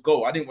 buses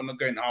go. I didn't want to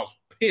go, and I was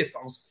pissed.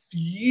 I was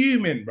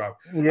fuming, bro.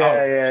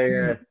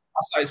 Yeah.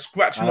 I started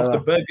scratching off the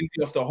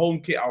burgundy off the home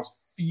kit. I was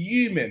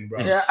fuming, bro.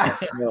 Yeah.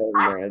 Oh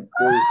man.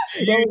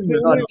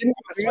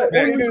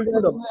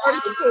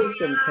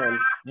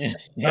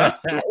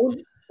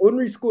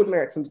 Henry scored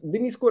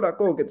didn't he score that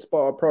goal against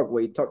Sparta Prague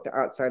where he tucked it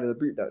outside of the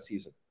boot that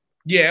season?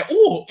 Yeah.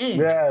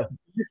 Yeah.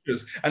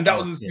 And that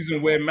was the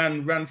season where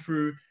man ran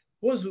through.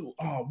 What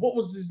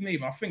was his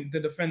name? I think the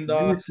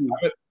defender.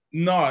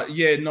 No,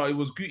 it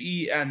was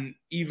Guti and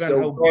Ivan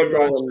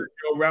Helguera,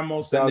 Sergio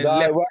Ramos, and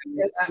then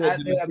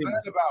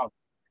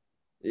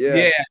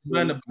Yeah. I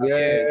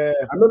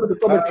remember the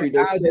commentary.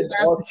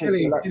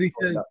 He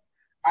says,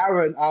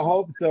 Aaron, I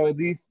hope so.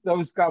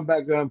 Those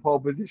scumbags are in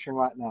pole position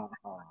right now.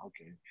 Oh,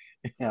 okay.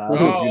 Yeah,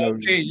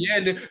 okay.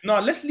 Yeah.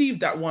 No, let's leave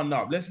that one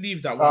up. This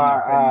leave.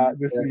 Anyway,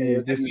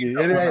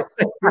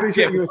 finish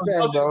what you were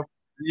saying, bro.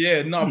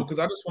 Yeah, no, because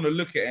I just want to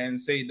look at it and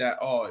say that,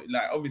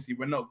 obviously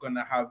we're not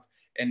gonna have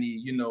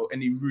any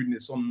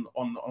rudeness on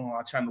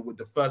our channel with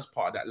the first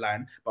part of that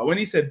line. But when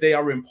he said they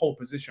are in pole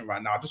position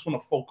right now, I just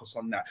want to focus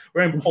on that.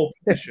 We're in pole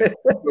position,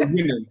 we're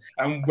winning,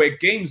 and we're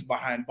games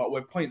behind, but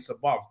we're points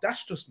above.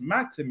 That's just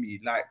mad to me.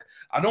 Like,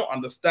 I don't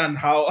understand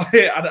how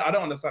I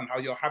don't understand how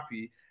you're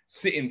happy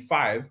sitting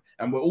 5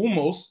 and we're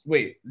almost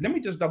let me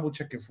just double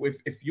check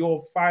if you're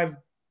 5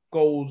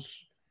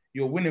 goals,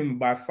 you're winning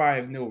by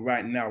 5-0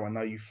 right now, and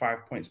are you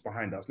 5 points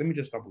behind us? Let me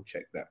just double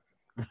check that.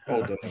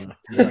 Hold on.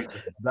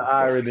 The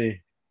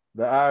irony.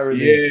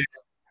 Yeah,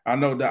 I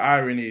know the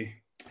irony.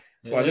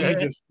 Well, let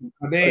me just.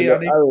 Are they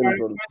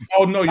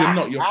oh no, you're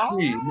not. You're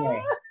free.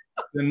 No,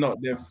 they're not.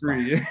 They're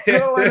free.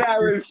 Go on,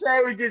 Aaron. Say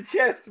it with your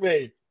chest,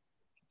 mate.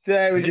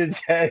 Say it with your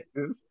chest.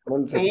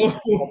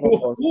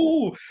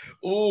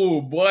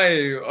 Oh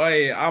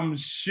boy, I'm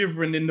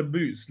shivering in the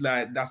boots.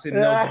 Like that's it.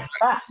 That's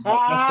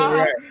all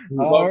right.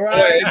 All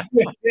right.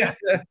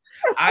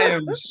 I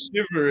am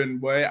shivering,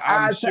 boy.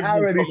 I'm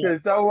shivering. He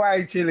says, "Don't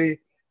worry, Chile.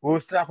 We'll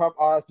slap up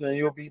Arsenal and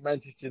you'll beat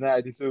Manchester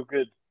United. It's all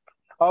good."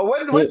 Oh,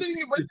 when did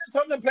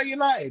Tottenham play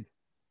United?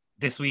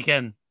 This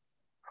weekend.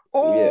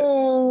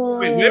 Oh,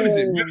 wait, where is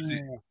it?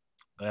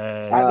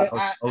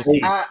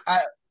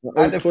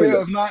 At the Field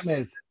of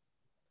Nightmares.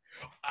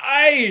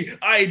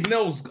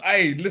 Nels,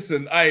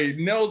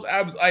 Nels,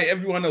 Abs,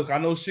 everyone else. I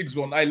know Shigs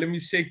one. Let me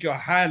shake your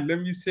hand.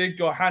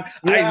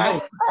 Yeah.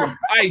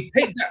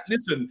 Take that.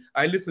 Listen,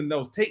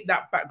 Nels, take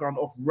that background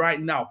off right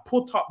now.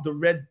 Put up the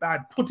red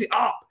bag. Put it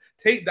up.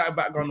 Take that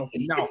background off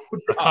now.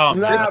 Put it up.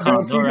 No.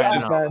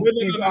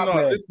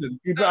 Listen.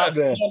 No, I've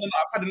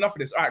had enough of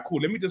this. All right, cool.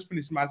 Let me just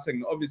finish my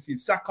segment. Obviously,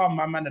 Saka,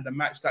 my man of the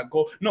match. That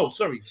goal. No,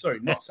 sorry,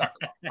 not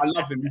Saka. I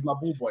love him. He's my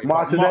ball boy.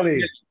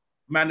 Martinelli.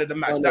 Man of the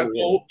match. That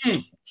goal,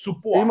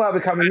 support. He might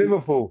become in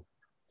Liverpool.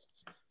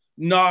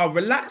 Nah,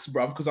 relax,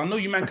 bruv, because I know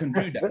you man can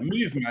do that.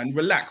 Move, man.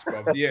 Relax,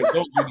 bruv. Yeah, don't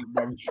do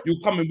that, bruv.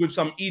 You'll come in with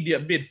some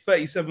idiot bid,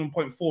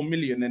 37.4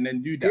 million, and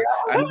then do that.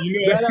 Yeah, and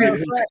you know,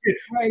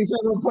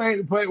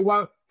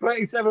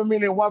 27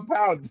 million,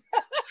 £1.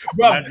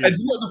 Bruv, and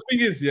do you know what the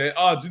thing is, yeah?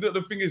 Do you know what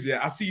the thing is, yeah?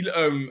 I see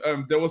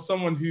there was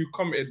someone who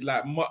commented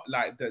like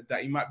that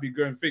he might be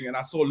going thing, and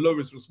I saw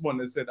Loris respond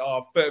and said,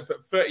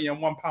 30 and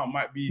 £1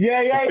 might be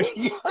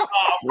sufficient.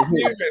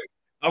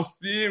 I was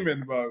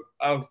fuming, bro.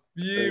 I was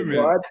fuming.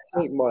 I'd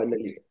take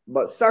Martinelli,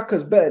 but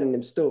Saka's better than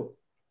him still.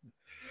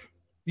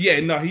 Yeah,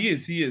 no, he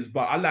is.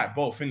 But I like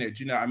both, innit?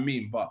 Do you know what I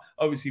mean? But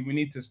obviously, we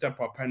need to step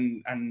up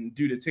and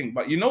do the thing.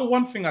 But you know,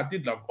 one thing I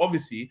did love,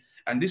 obviously,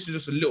 and this is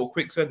just a little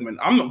quick segment.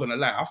 I'm not gonna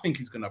lie. I think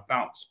he's gonna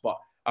bounce, but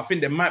I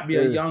think there might be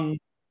a young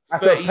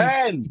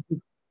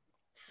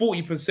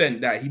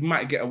 40% that he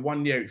might get a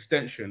 1-year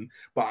extension.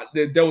 But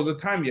there was a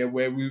time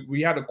where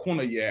we had a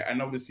corner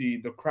and obviously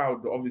the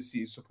crowd,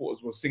 obviously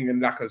supporters were singing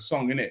Laka's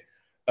song in it.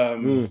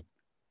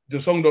 The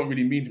song don't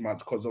really mean much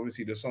because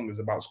obviously the song is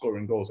about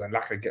scoring goals and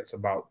Laka gets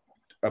about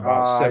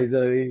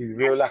 7. He's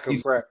real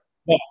Laka threat.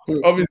 But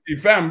obviously,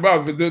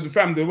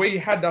 the way he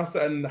had us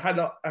and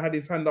had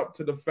his hand up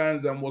to the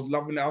fans and was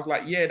loving it, I was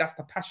like, yeah, that's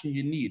the passion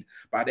you need.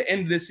 But at the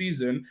end of the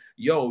season,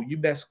 you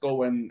best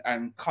go and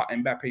cut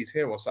Mbappe's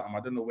hair or something. I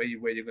don't know where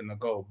you're gonna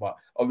go, but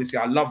obviously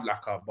I love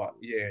Laka, but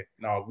we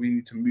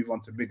need to move on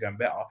to bigger and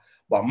better.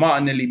 But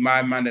Martinelli,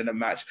 my man in the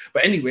match.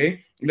 But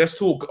anyway, let's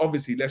talk.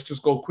 Obviously, let's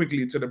just go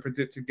quickly to the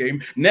predicted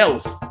game.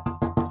 Nels,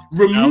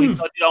 remove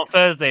on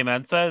Thursday,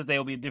 man. Thursday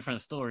will be a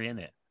different story,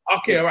 innit?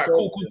 Okay, all right,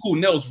 cool.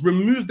 Nels,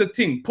 remove the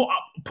thing. Put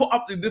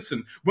up the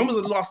listen. When was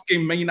the last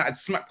game Man United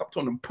smacked up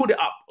Tottenham? Put it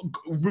up.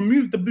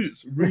 Remove the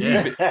boots.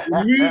 Remove it.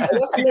 Remove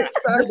That's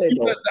next Saturday,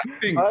 though. that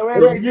thing.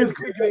 Wait, just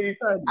quickly.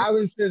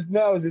 Aaron says,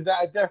 Nels, is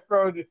that a Death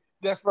Row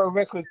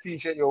Records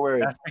t-shirt you're wearing?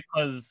 That's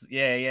because,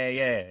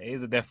 it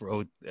is a Death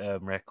Row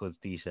Records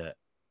t-shirt.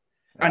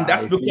 And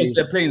that's because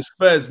they're playing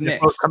Spurs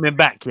next. Coming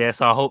back,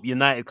 so I hope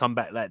United come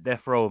back like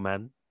Death Row,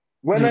 man.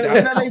 When are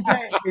they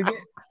playing?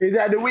 Is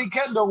that the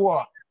weekend or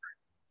what?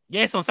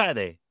 Yes, on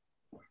Saturday.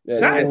 Yeah,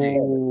 Saturday.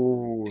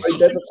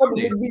 There's a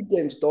couple of league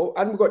games though,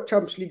 and we've got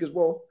Champions League as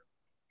well.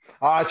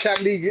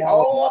 Champions League.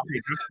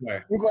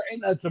 We got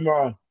Inter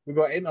tomorrow. We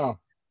got Inter.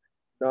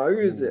 No, who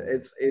is it?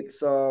 It's we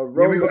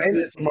got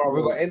Inter tomorrow.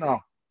 We got Inter.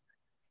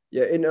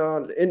 Yeah,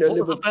 Inter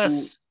Liverpool.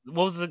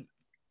 What was the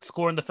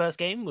score in the first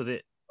game? Was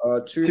it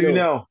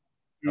 2-0?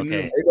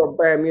 Okay. They got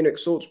Bayern Munich,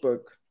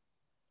 Salzburg.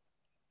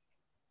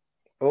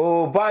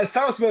 Oh, but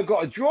Salzburg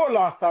got a draw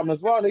last time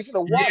as well. They should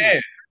have won.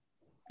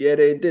 Yeah,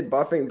 they did, but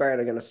I think Bayern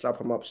are going to slap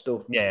them up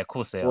still. Yeah, of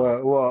course they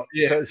are. What?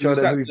 Yeah, show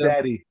them who's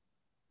daddy.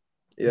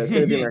 Yeah, it's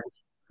going to be like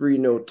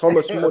 3-0.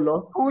 Thomas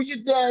Muller. Who's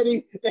your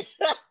daddy?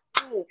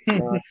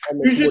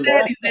 Who's your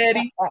daddy?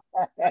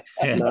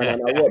 No.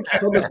 Watch.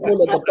 Thomas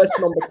Muller, the best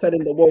number 10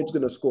 in the world, is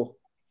going to score.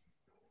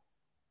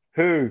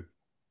 Who?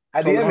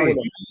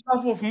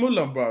 Off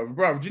Muller,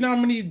 bro. Do you know how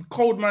many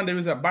cold man there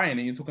is at Bayern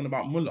and you're talking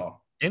about Muller?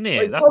 In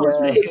it?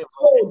 Thomas Muller's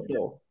cold,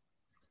 though.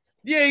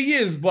 Yeah, he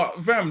is, but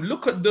fam,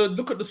 look at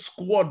the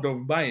squad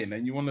of Bayern,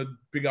 and you want to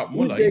big up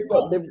Muller.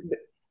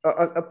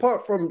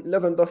 Apart from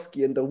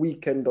Lewandowski and the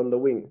Weekend on the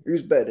wing,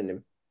 who's better than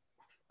him?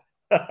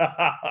 All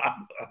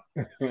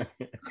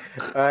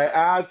right,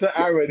 out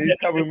to Aaron. He's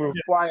coming with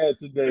fire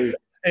today.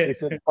 He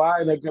said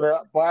Bayern are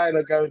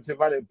going to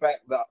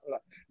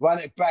run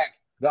it back.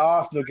 The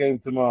Arsenal game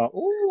tomorrow.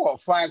 Ooh, what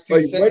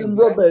 5-2 seconds? When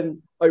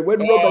Robin.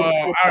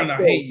 Aaron, I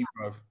hate you,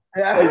 bro.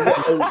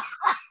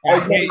 I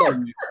hate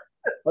you.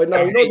 Oh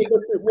no! You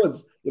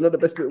know the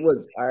best bit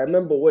was. I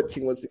remember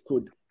watching. What's it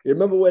called? You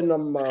remember when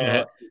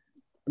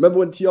remember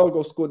when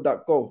Thiago scored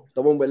that goal,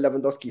 the one where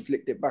Lewandowski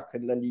flicked it back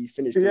and then he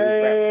finished.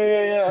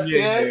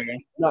 Yeah.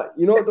 Now,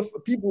 you know the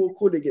people were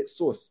calling it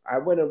sauce. I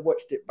went and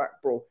watched it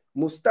back, bro.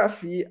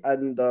 Mustafi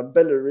and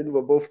Bellerin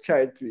were both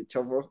chatting to each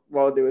other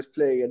while they was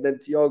playing, and then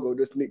Thiago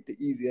just nicked it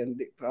easy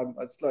and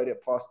slid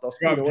it past us.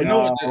 Listen,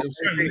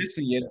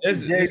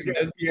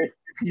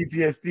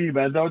 PTSD,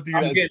 man. Don't do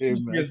that. I'm getting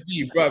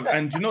PTSD, bro.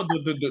 And you know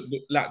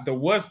the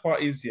worst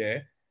part is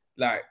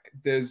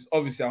there's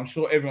obviously, I'm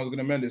sure everyone's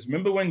gonna remember this.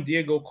 Remember when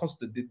Diego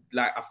Costa did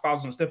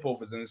 1,000 step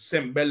overs and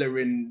sent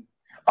Bellerin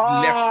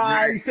left?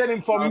 Right? He sent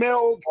him for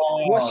milk,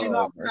 washing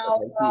up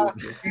powder.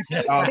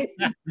 Man.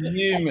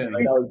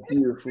 That was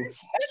beautiful.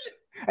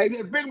 He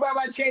said, "Bring back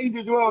my change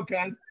as well,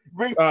 cuz."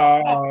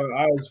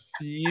 I was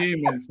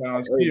fuming, fam. I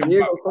was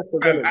fuming.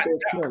 At that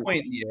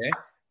point,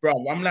 bro,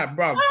 I'm like,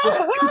 bro, just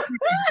kick out these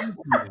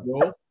ankles,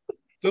 bro.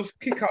 Just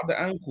kick out the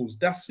ankles.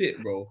 That's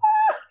it, bro.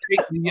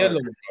 Take the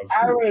yellow, bro.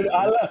 Aaron,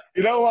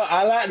 you know what?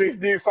 I like this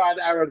new fan,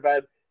 Aaron,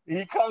 man.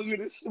 He comes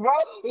with a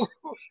smile.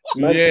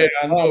 Yeah,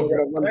 I know,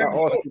 bro.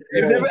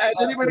 Has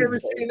anybody ever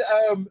seen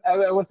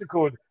what's it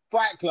called?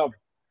 Fight Club.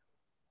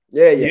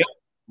 Yeah.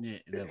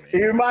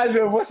 He reminds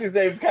me of what's his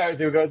name's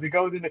character because he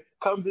comes in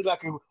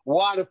like a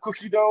wad of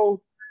cookie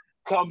dough,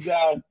 comes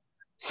out,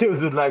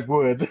 chills with like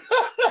wood.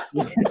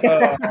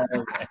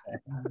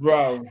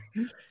 Bro,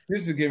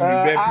 this is giving me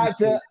bad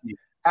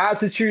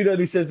altitude. And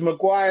he says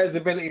Maguire's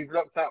abilities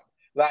locked up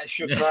like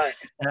Shook Knight.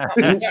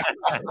 And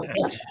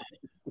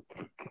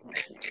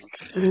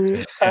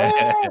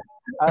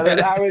then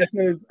Aaron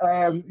says,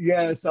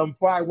 some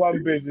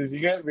 5-1 business. You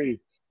get me?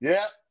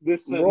 Yeah. Bro,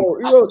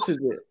 who else is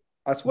it?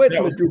 I swear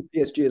to Madrid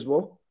PSG as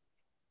well.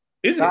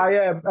 Is it?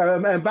 Yeah.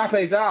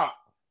 Mbappe's out.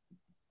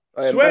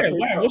 Swear?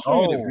 Why? What's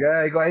wrong with him?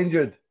 Yeah, he got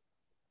injured.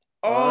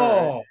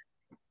 Oh.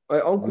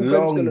 Uncle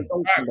Ben's gonna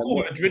dunk him.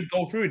 Cool. Madrid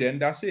go through then.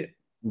 That's it.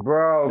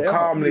 Bro,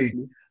 calmly.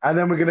 And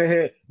then we're gonna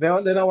hear. They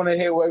don't want to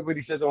hear what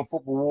everybody says on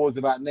Football Wars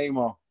about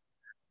Neymar.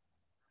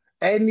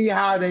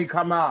 Anyhow they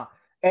come out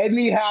and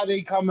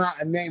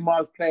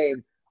Neymar's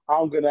playing,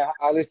 I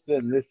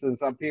listen.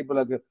 Some people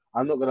are good.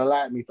 I'm not gonna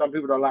like me. Some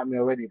people don't like me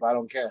already, but I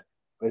don't care.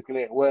 But it's gonna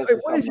get worse. Wait,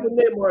 what is your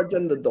Neymar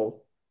agenda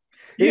though?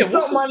 Yeah, It's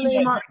not my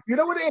name. You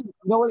know what it is?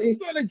 You know what?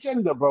 It's not an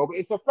agenda, bro. But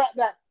it's a fact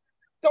that,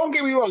 don't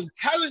get me wrong,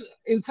 talent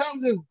in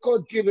terms of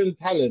God-given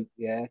talent,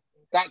 yeah,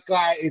 that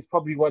guy is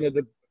probably one of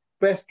the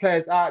best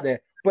players out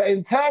there. But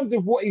in terms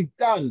of what he's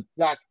done,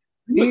 like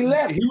he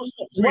left. He was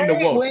top three in the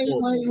world.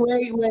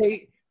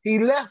 Wait. He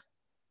left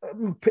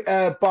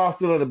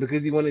Barcelona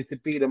because he wanted to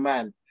be the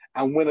man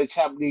and win a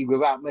Champions League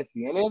without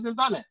Messi, and he hasn't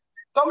done it.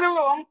 Don't get me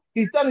wrong.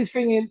 He's done his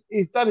thing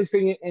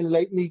in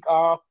League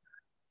R.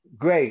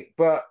 Great,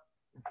 but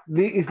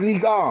it's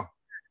League R.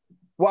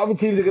 What other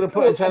teams are going to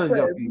put a challenge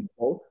up for you?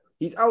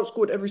 He's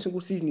outscored every single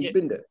season he's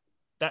been there.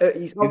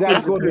 That's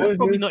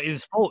probably not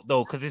his fault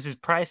though, because it's his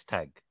price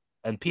tag.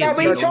 And PSG yeah,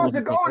 but he chose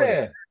to go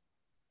there.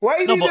 Why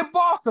are you needing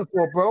Barca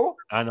for, bro?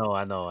 I know.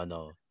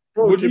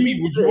 Bro, what do you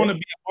mean? Would you want to be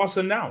at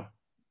Barca now?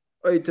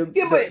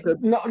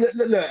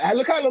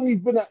 Look how long he's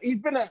been at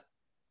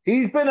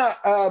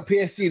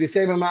PSG the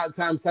same amount of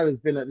time Salah's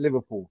been at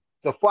Liverpool.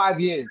 So 5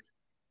 years.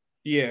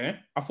 Yeah,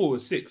 I thought it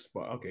was 6,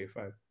 but okay,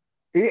 5.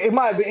 It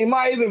might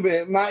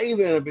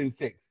even have been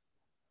 6.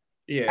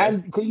 Yeah.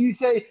 And let me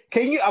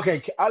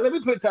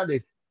put it like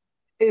this.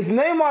 If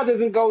Neymar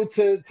doesn't go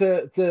to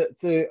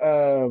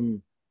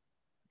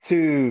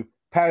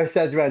Paris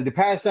Saint-Germain, the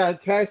Paris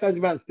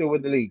Saint-Germain still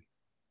win the league.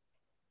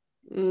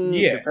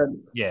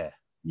 Yeah.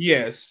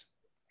 Yes.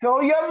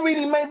 So you haven't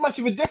really made much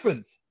of a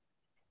difference.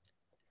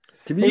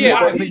 In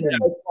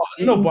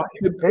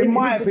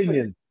my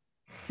opinion.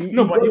 He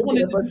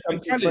wanted a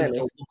different challenge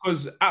though,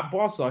 because at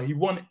Barca he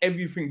won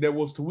everything there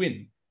was to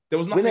win. There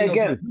was nothing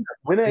else.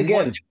 Win it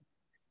again.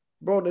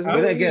 Bro, there's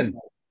win it again.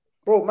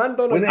 Bro, man,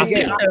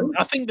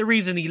 I think the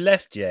reason he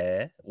left,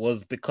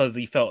 was because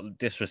he felt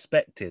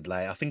disrespected.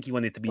 Like, I think he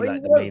wanted to be the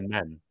main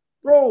man.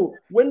 Bro,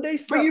 when they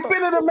but you've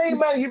been in the main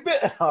man, you've been.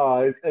 Oh,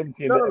 it's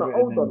empty. No,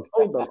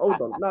 hold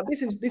on. Now,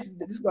 this is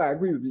why I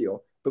agree with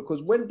Leo,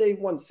 because when they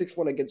won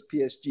 6-1 against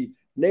PSG,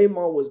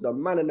 Neymar was the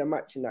man in the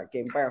match in that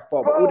game by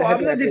far. Bro,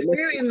 I'm not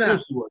disputing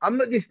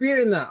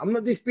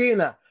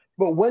that.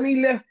 But when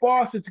he left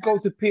Barca to go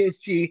to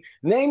PSG,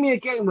 name me a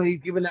game where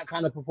he's given that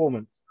kind of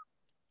performance.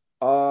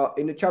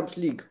 In the Champions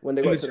League when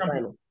they got to the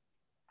final.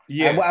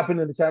 Yeah. And what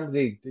happened in the Champions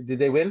League? Did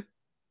they win?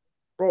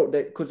 But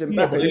it wasn't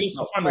down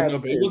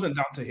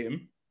to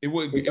him. It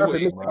made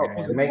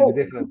the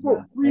difference.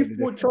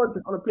 3-4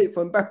 chances on a plate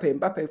for Mbappe.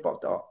 Mbappe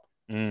fucked up.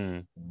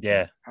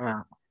 Yeah.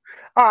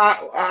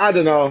 I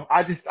don't know.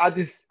 I don't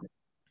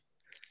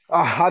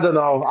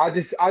know.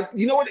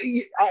 You know what?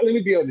 Let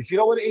me be honest. You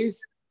know what it is?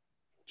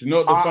 Do you know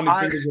what the funny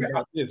thing is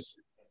about this?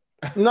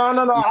 No. You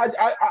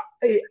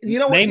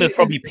know what? Neymar's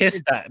probably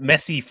pissed that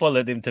Messi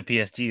followed him to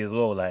PSG as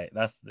well. Like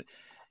that's.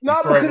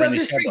 Because I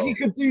just think he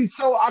could do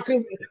so.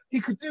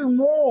 He could do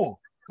more.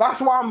 That's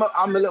why I'm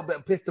a little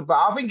bit pissed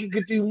about. I think he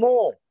could do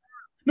more.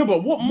 No,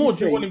 but what more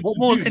do you want him to do? What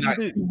more can he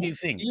do? Do you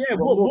think? Yeah,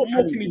 what more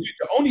can he do?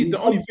 The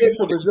only thing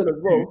for Brazil as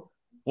well.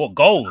 What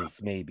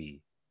goals,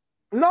 maybe?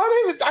 No,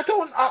 I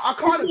can't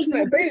expect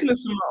a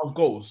ridiculous amount of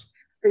goals.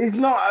 It's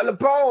not,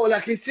 bro.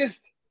 Like it's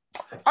just,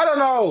 I don't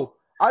know.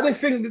 I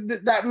just think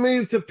that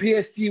move to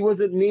PSG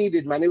wasn't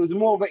needed, man. It was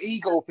more of an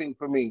ego thing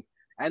for me,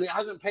 and it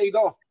hasn't paid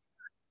off.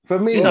 For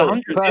me, it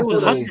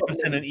was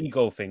 100% an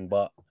ego thing,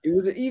 but it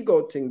was an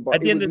ego thing. But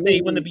at the end of the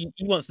day,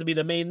 he wants to be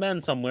the main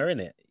man somewhere,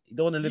 innit? You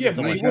don't want to live in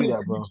someone's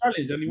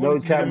No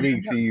Champions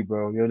League for you,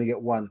 bro. You only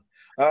get one.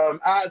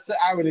 Out to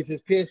Aaron, it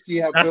says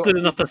PSG have. That's good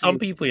enough for some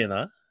people, you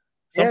know.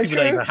 Some people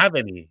don't even have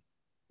any.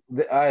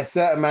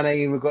 Certain man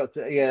ain't even got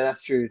to. Yeah,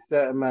 that's true.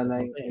 Certain man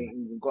ain't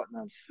even got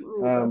none.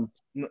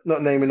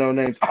 Not naming no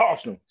names.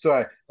 Arsenal.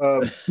 Sorry.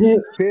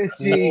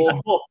 PSG.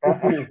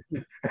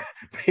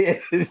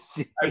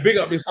 PSG. I big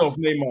up yourself,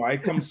 Neymar. I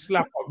come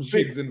slap up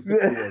jigs in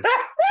football.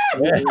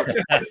 And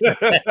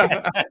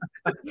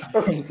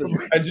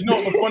you know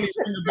what the funny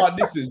thing about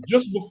this is?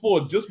 Just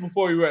before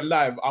we went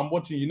live, I'm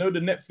watching. You know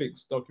the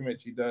Netflix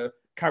documentary, the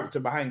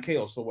character behind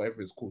chaos or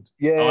whatever it's called.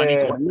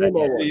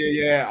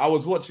 Yeah. I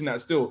was watching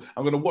that still.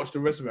 I'm gonna watch the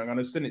rest of it. I'm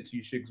gonna send it to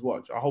you, Shigs.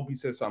 Watch. I hope he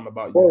says something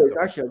about you. Oh, it's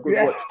actually a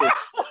good watch.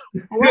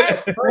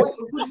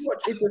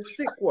 It's a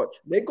sick watch.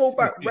 They go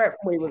back right from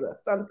when he was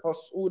at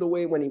Santos all the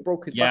way when he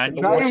broke his back.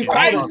 Relax. He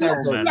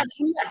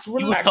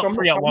was top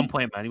 3 at one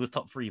point, man. He was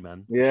top 3,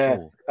 man. Yeah.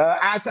 Sure.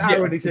 Out to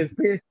Aaron, he says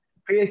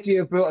PSG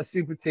have built a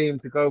super team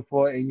to go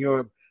for it in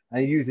Europe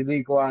and use the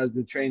Ligue 1 as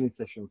a training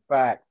session.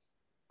 Facts.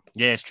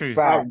 Yeah, it's true.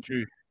 Facts.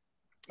 True.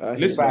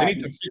 Listen, they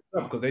need to fix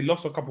up because they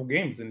lost a couple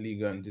games in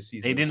Ligue 1 this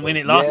season. They didn't win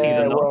it last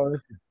season, though.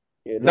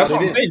 That's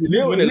what I'm saying.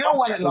 They won it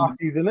last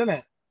season,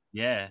 innit?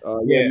 Yeah.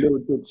 Little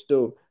good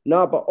still.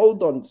 Nah, but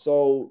hold on.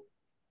 So,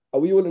 are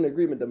we all in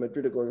agreement that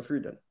Madrid are going through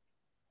then?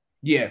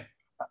 Yeah.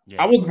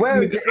 I was.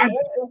 Where is it?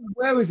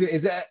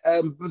 Is it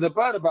the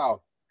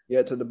Bernabeu?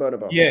 Yeah, to the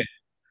Bernabeu. Yeah,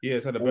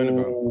 it's at the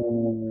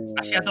Bernabeu.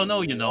 Actually, I don't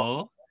know. You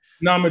know.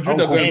 No, Madrid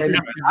are going through.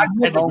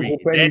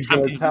 They're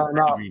champions,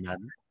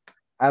 man.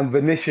 And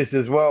Vinicius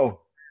as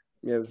well.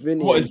 Yeah,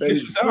 Vinny. What is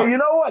Vinicius? You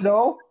know what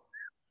though?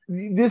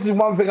 This is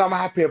one thing I'm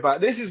happy about.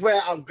 This is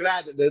where I'm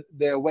glad that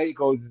the away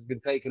goals has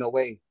been taken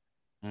away.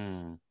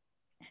 Because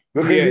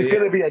it's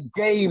going to be a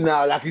game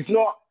now. Like it's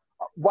not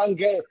one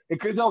game,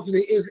 because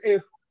obviously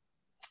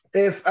if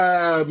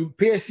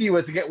PSG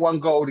were to get one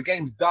goal, the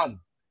game's done.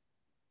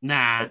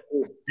 Nah,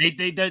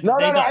 they don't. No.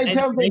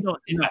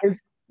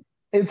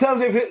 In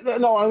terms of it,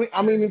 no,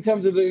 I mean in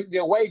terms of the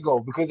away goal,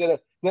 because they have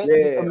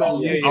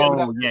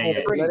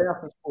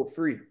to score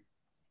 3.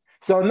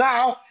 So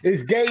now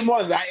it's game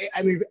on. Like,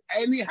 and if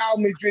anyhow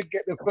Madrid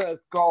get the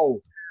first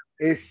goal,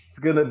 it's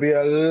gonna be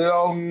a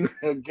long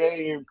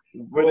game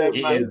with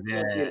them, man.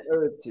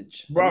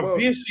 Bro,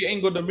 PSG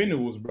ain't got the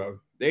minerals, bro.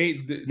 I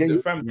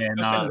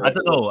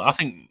don't know. I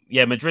think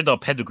Madrid are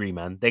pedigree,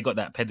 man. They got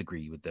that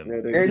pedigree with them.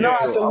 They know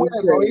how to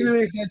win, bro. Even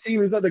if their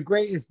team is not the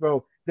greatest,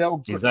 bro, they're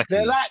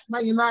like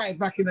Man United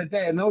back in the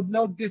day.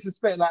 No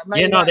disrespect, like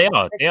Man United.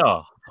 They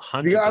are.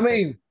 100%. You know what I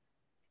mean?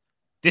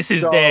 This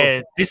is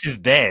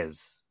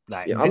theirs.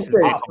 Like, I'm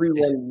saying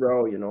 3-1,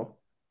 bro.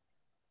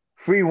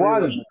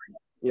 3-1.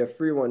 Yeah,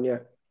 3-1. Yeah.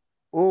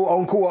 Oh,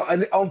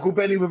 Uncle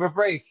Benny with a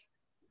brace.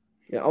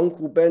 Yeah,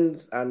 Uncle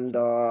Ben's and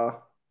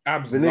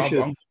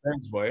Vinicius.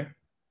 Boy.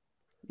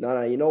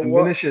 No, you know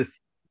what?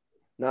 Vinicius.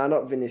 Nah,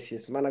 not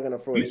Vinicius. Man, I'm gonna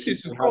throw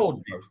Vinicius is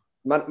cold, bro.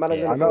 Man, I'm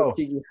gonna throw a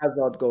Kiki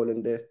Hazard goal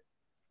in there.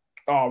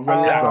 Oh,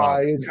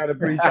 relax. You're trying to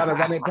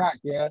run it back,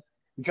 yeah?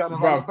 You're trying to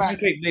run it back.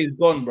 Pancake day is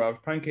gone, bro.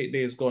 Pancake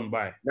day is gone.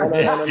 Bye. No.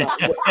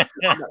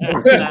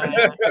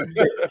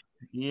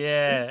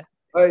 Yeah.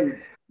 Hey,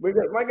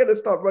 we're gonna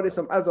start running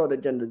some Hazard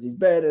agendas. He's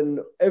better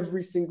than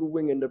every single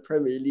wing in the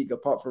Premier League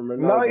apart from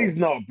Ronaldo. No, he's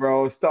not,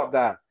 bro. Stop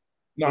that.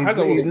 No,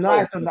 he's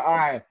nice on the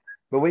eye,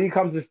 but when you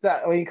come to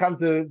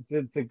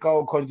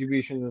goal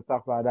contributions and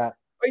stuff like that,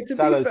 wait, to be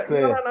fair,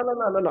 clear. No.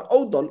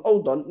 Hold on.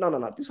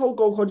 No. This whole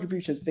goal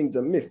contributions thing's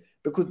a myth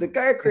because the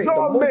guy created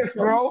the myth,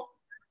 bro.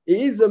 It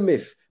is a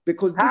myth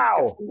because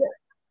this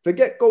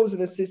forget goals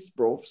and assists,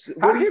 bro.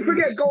 How can you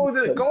forget goals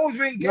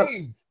in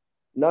games?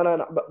 No.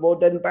 But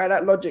then by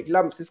that logic,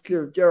 Lamps is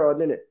clear of Gerrard,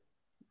 isn't it?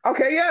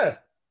 Okay, yeah.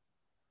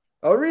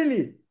 Oh,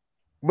 really?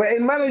 But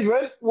in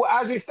management,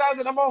 as it stands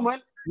at the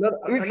moment, Hold on.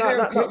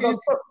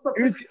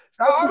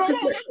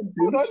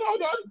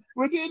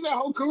 Was he in their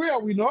whole career?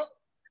 Are we not?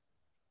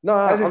 No.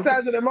 As it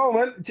stands at the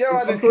moment,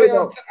 Gerrard is clear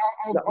of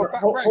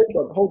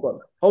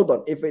Hold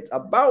on. If it's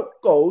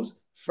about goals,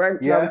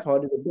 Frank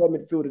Lampard is a better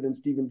midfielder than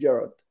Steven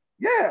Gerrard.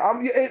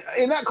 Yeah,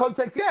 in that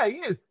context, yeah, he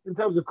is in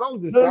terms of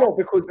goals. No,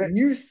 because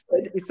you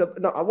said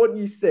I want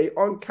you to say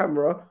on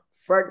camera,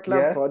 Frank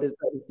Lampard is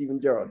better than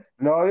Steven Gerrard.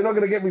 No, you're not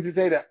going to get me to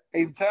say that.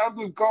 In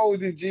terms of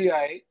goals in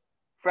GA,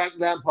 Frank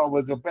Lampard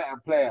was a better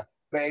player,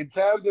 but in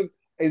terms of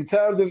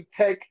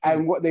tech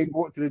and what they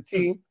brought to the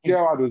team,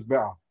 Gerrard was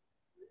better.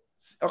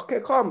 Okay,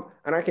 calm,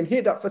 and I can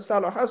hear that for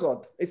Salah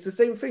Hazard. It's the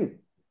same thing.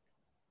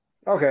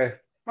 Okay,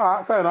 all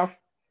right, fair enough.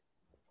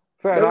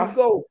 There we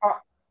go.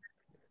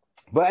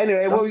 But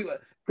anyway,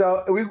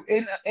 we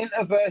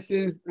Inter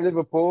versus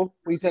Liverpool.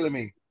 What are you telling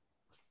me?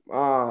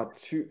 Nah,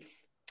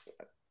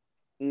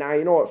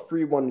 you know what?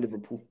 3-1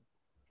 Liverpool.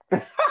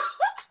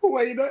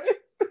 Wait,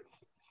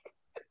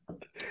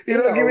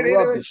 you're not giving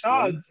Inter a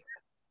chance.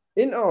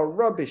 Inter are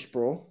rubbish,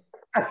 bro.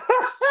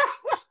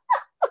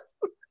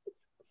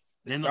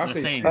 They're not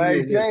the same.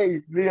 Hey,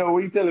 Jay, Leo, what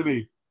are you telling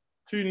me?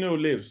 2-0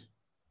 lives.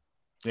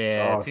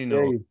 Yeah,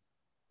 2-0.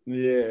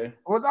 Yeah.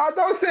 Well,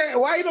 don't say it.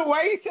 Why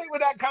you say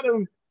with that kind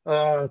of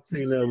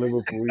 2-0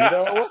 Liverpool? You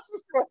know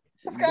what's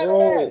going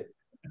on?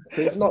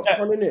 It's not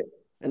fun, innit?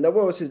 And then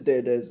what else is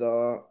there? There's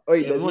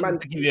there's Man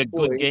to give you a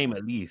good game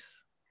at least.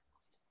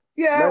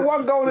 Yeah,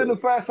 one goal in the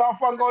first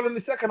half, one goal in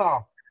the second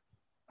half.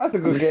 That's a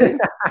good game.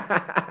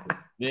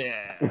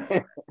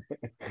 Yeah.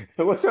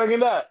 What's wrong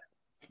in that?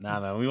 Nah,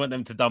 man, we want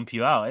them to dump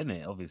you out,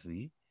 innit?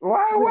 Obviously.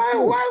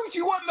 Why would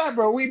you want that,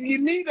 bro? You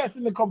need us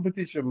in the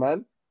competition,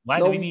 man. Why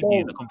do we need you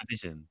in the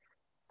competition?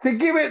 To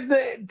give it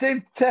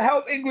to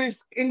help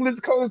England's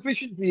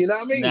coefficiency, you know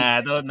what I mean?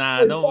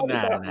 We'll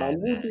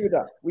do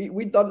that.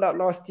 We done that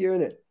last year,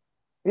 innit?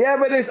 Yeah,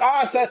 but it's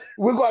us.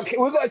 We've got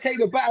to take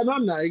the baton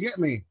on now. You get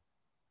me?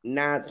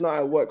 Nah, it's not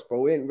how it works, bro.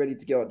 We ain't ready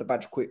to get out the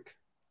badge quick.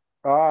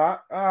 All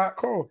right,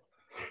 cool.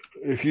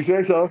 If you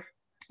say so.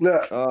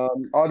 Look,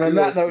 on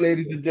that note,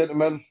 ladies and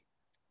gentlemen,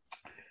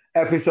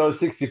 episode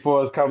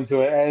 64 has come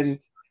to an end.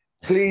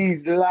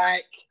 Please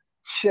like,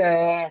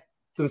 share,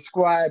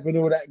 subscribe, and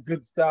all that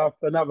good stuff.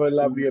 Another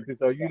lovely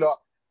episode. You lot,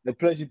 the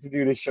pleasure to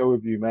do this show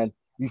with you, man.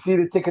 You see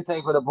the ticker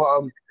tape at the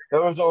bottom.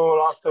 Those are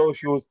all our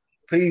socials.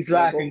 Please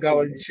like and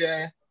go and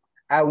share.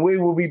 And we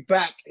will be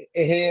back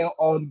here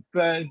on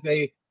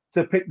Thursday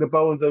to pick the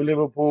bones of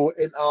Liverpool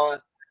and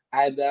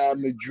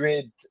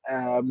Madrid,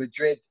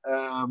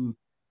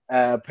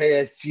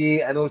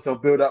 PSG, and also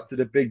build up to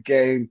the big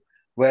game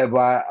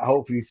whereby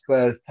hopefully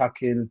Spurs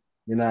tuck in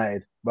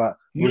United. But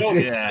we'll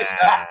see. Yeah.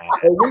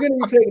 We're going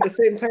to be playing at the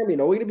same time, you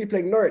know. We're going to be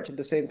playing Norwich at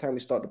the same time we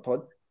start the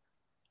pod.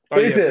 Oh,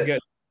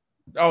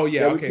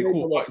 yeah, okay,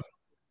 cool.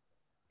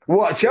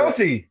 What,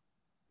 Chelsea?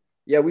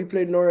 Yeah, we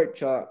played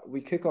Norwich.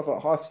 We kick off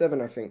at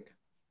 7:30, I think.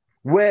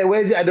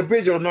 Where's it, at the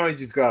bridge or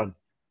Norwich's ground?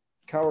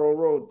 Carroll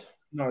Road.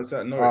 No, it's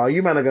at Norwich. Oh,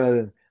 you man are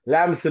going to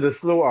lambs to the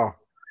slaughter.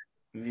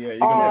 Yeah, you're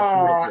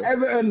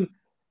going to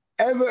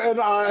Everton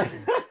are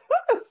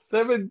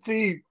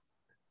 17th.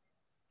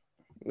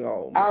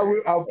 No,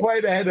 I'll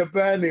point ahead of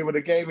Burnley with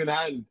a game in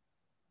hand.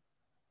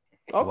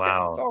 Okay,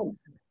 Wow. come.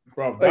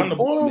 Bro,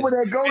 With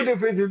their goal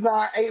difference is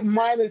now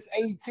minus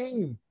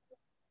 18.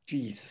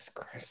 Jesus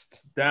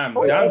Christ. Damn.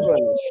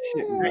 Everton,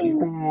 shit, man.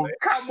 Ooh,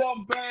 come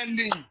on,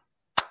 Burnley.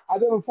 I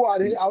never thought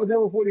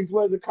these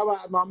words would come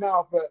out of my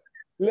mouth, but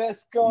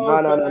let's go.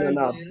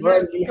 No.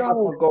 Burnley have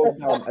to go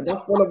down. And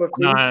that's one of the things.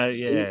 Nah,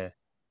 yeah.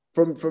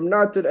 From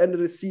now to the end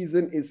of the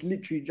season, it's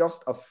literally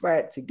just a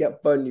fight to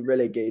get Burnley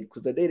relegated.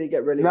 Because the day they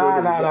get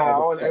relegated, I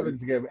want Everton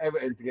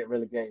to get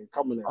relegated.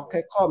 Come on,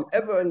 okay, calm.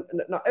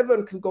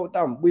 Everton can go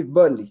down with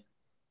Burnley.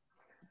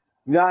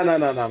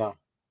 No.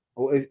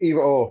 It's either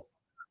or.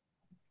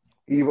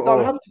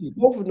 Don't have to be.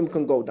 Both of them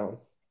can go down.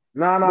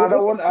 I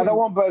don't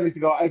want Burnley to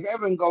go. If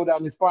Everton go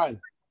down, it's fine.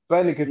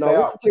 Burnley can stay up.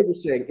 What's the table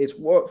saying? It's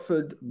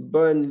Watford,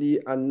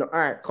 Burnley, and all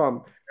right,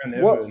 come.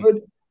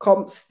 Watford,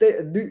 come.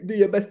 Stay. Do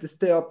your best to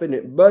stay up in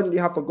it. Burnley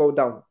have to go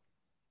down.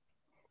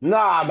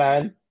 Nah,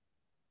 man.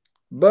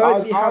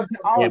 Burnley have to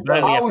go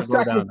down now.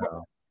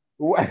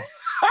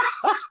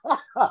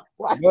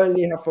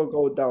 Burnley have to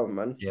go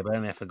down, man. Yeah,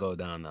 Burnley have to go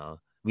down now.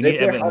 We They need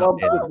play Everton Arab up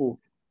there. football.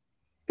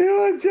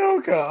 You're a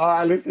joker. All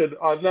right, listen.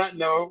 On that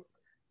note,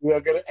 we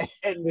are going to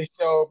end the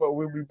show, but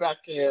we'll be back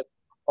here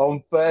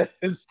on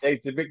Thursday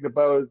to pick the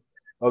bows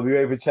of the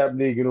UEFA Champions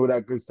League and all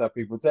that good stuff.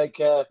 People, take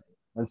care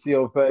and see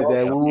you on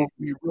Thursday. We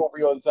will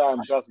be on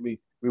time. Trust me,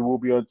 we will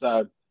be on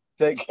time.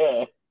 Take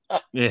care.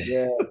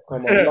 Yeah,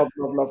 come on,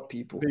 love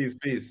people.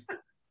 Peace.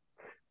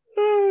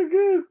 Oh,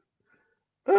 good.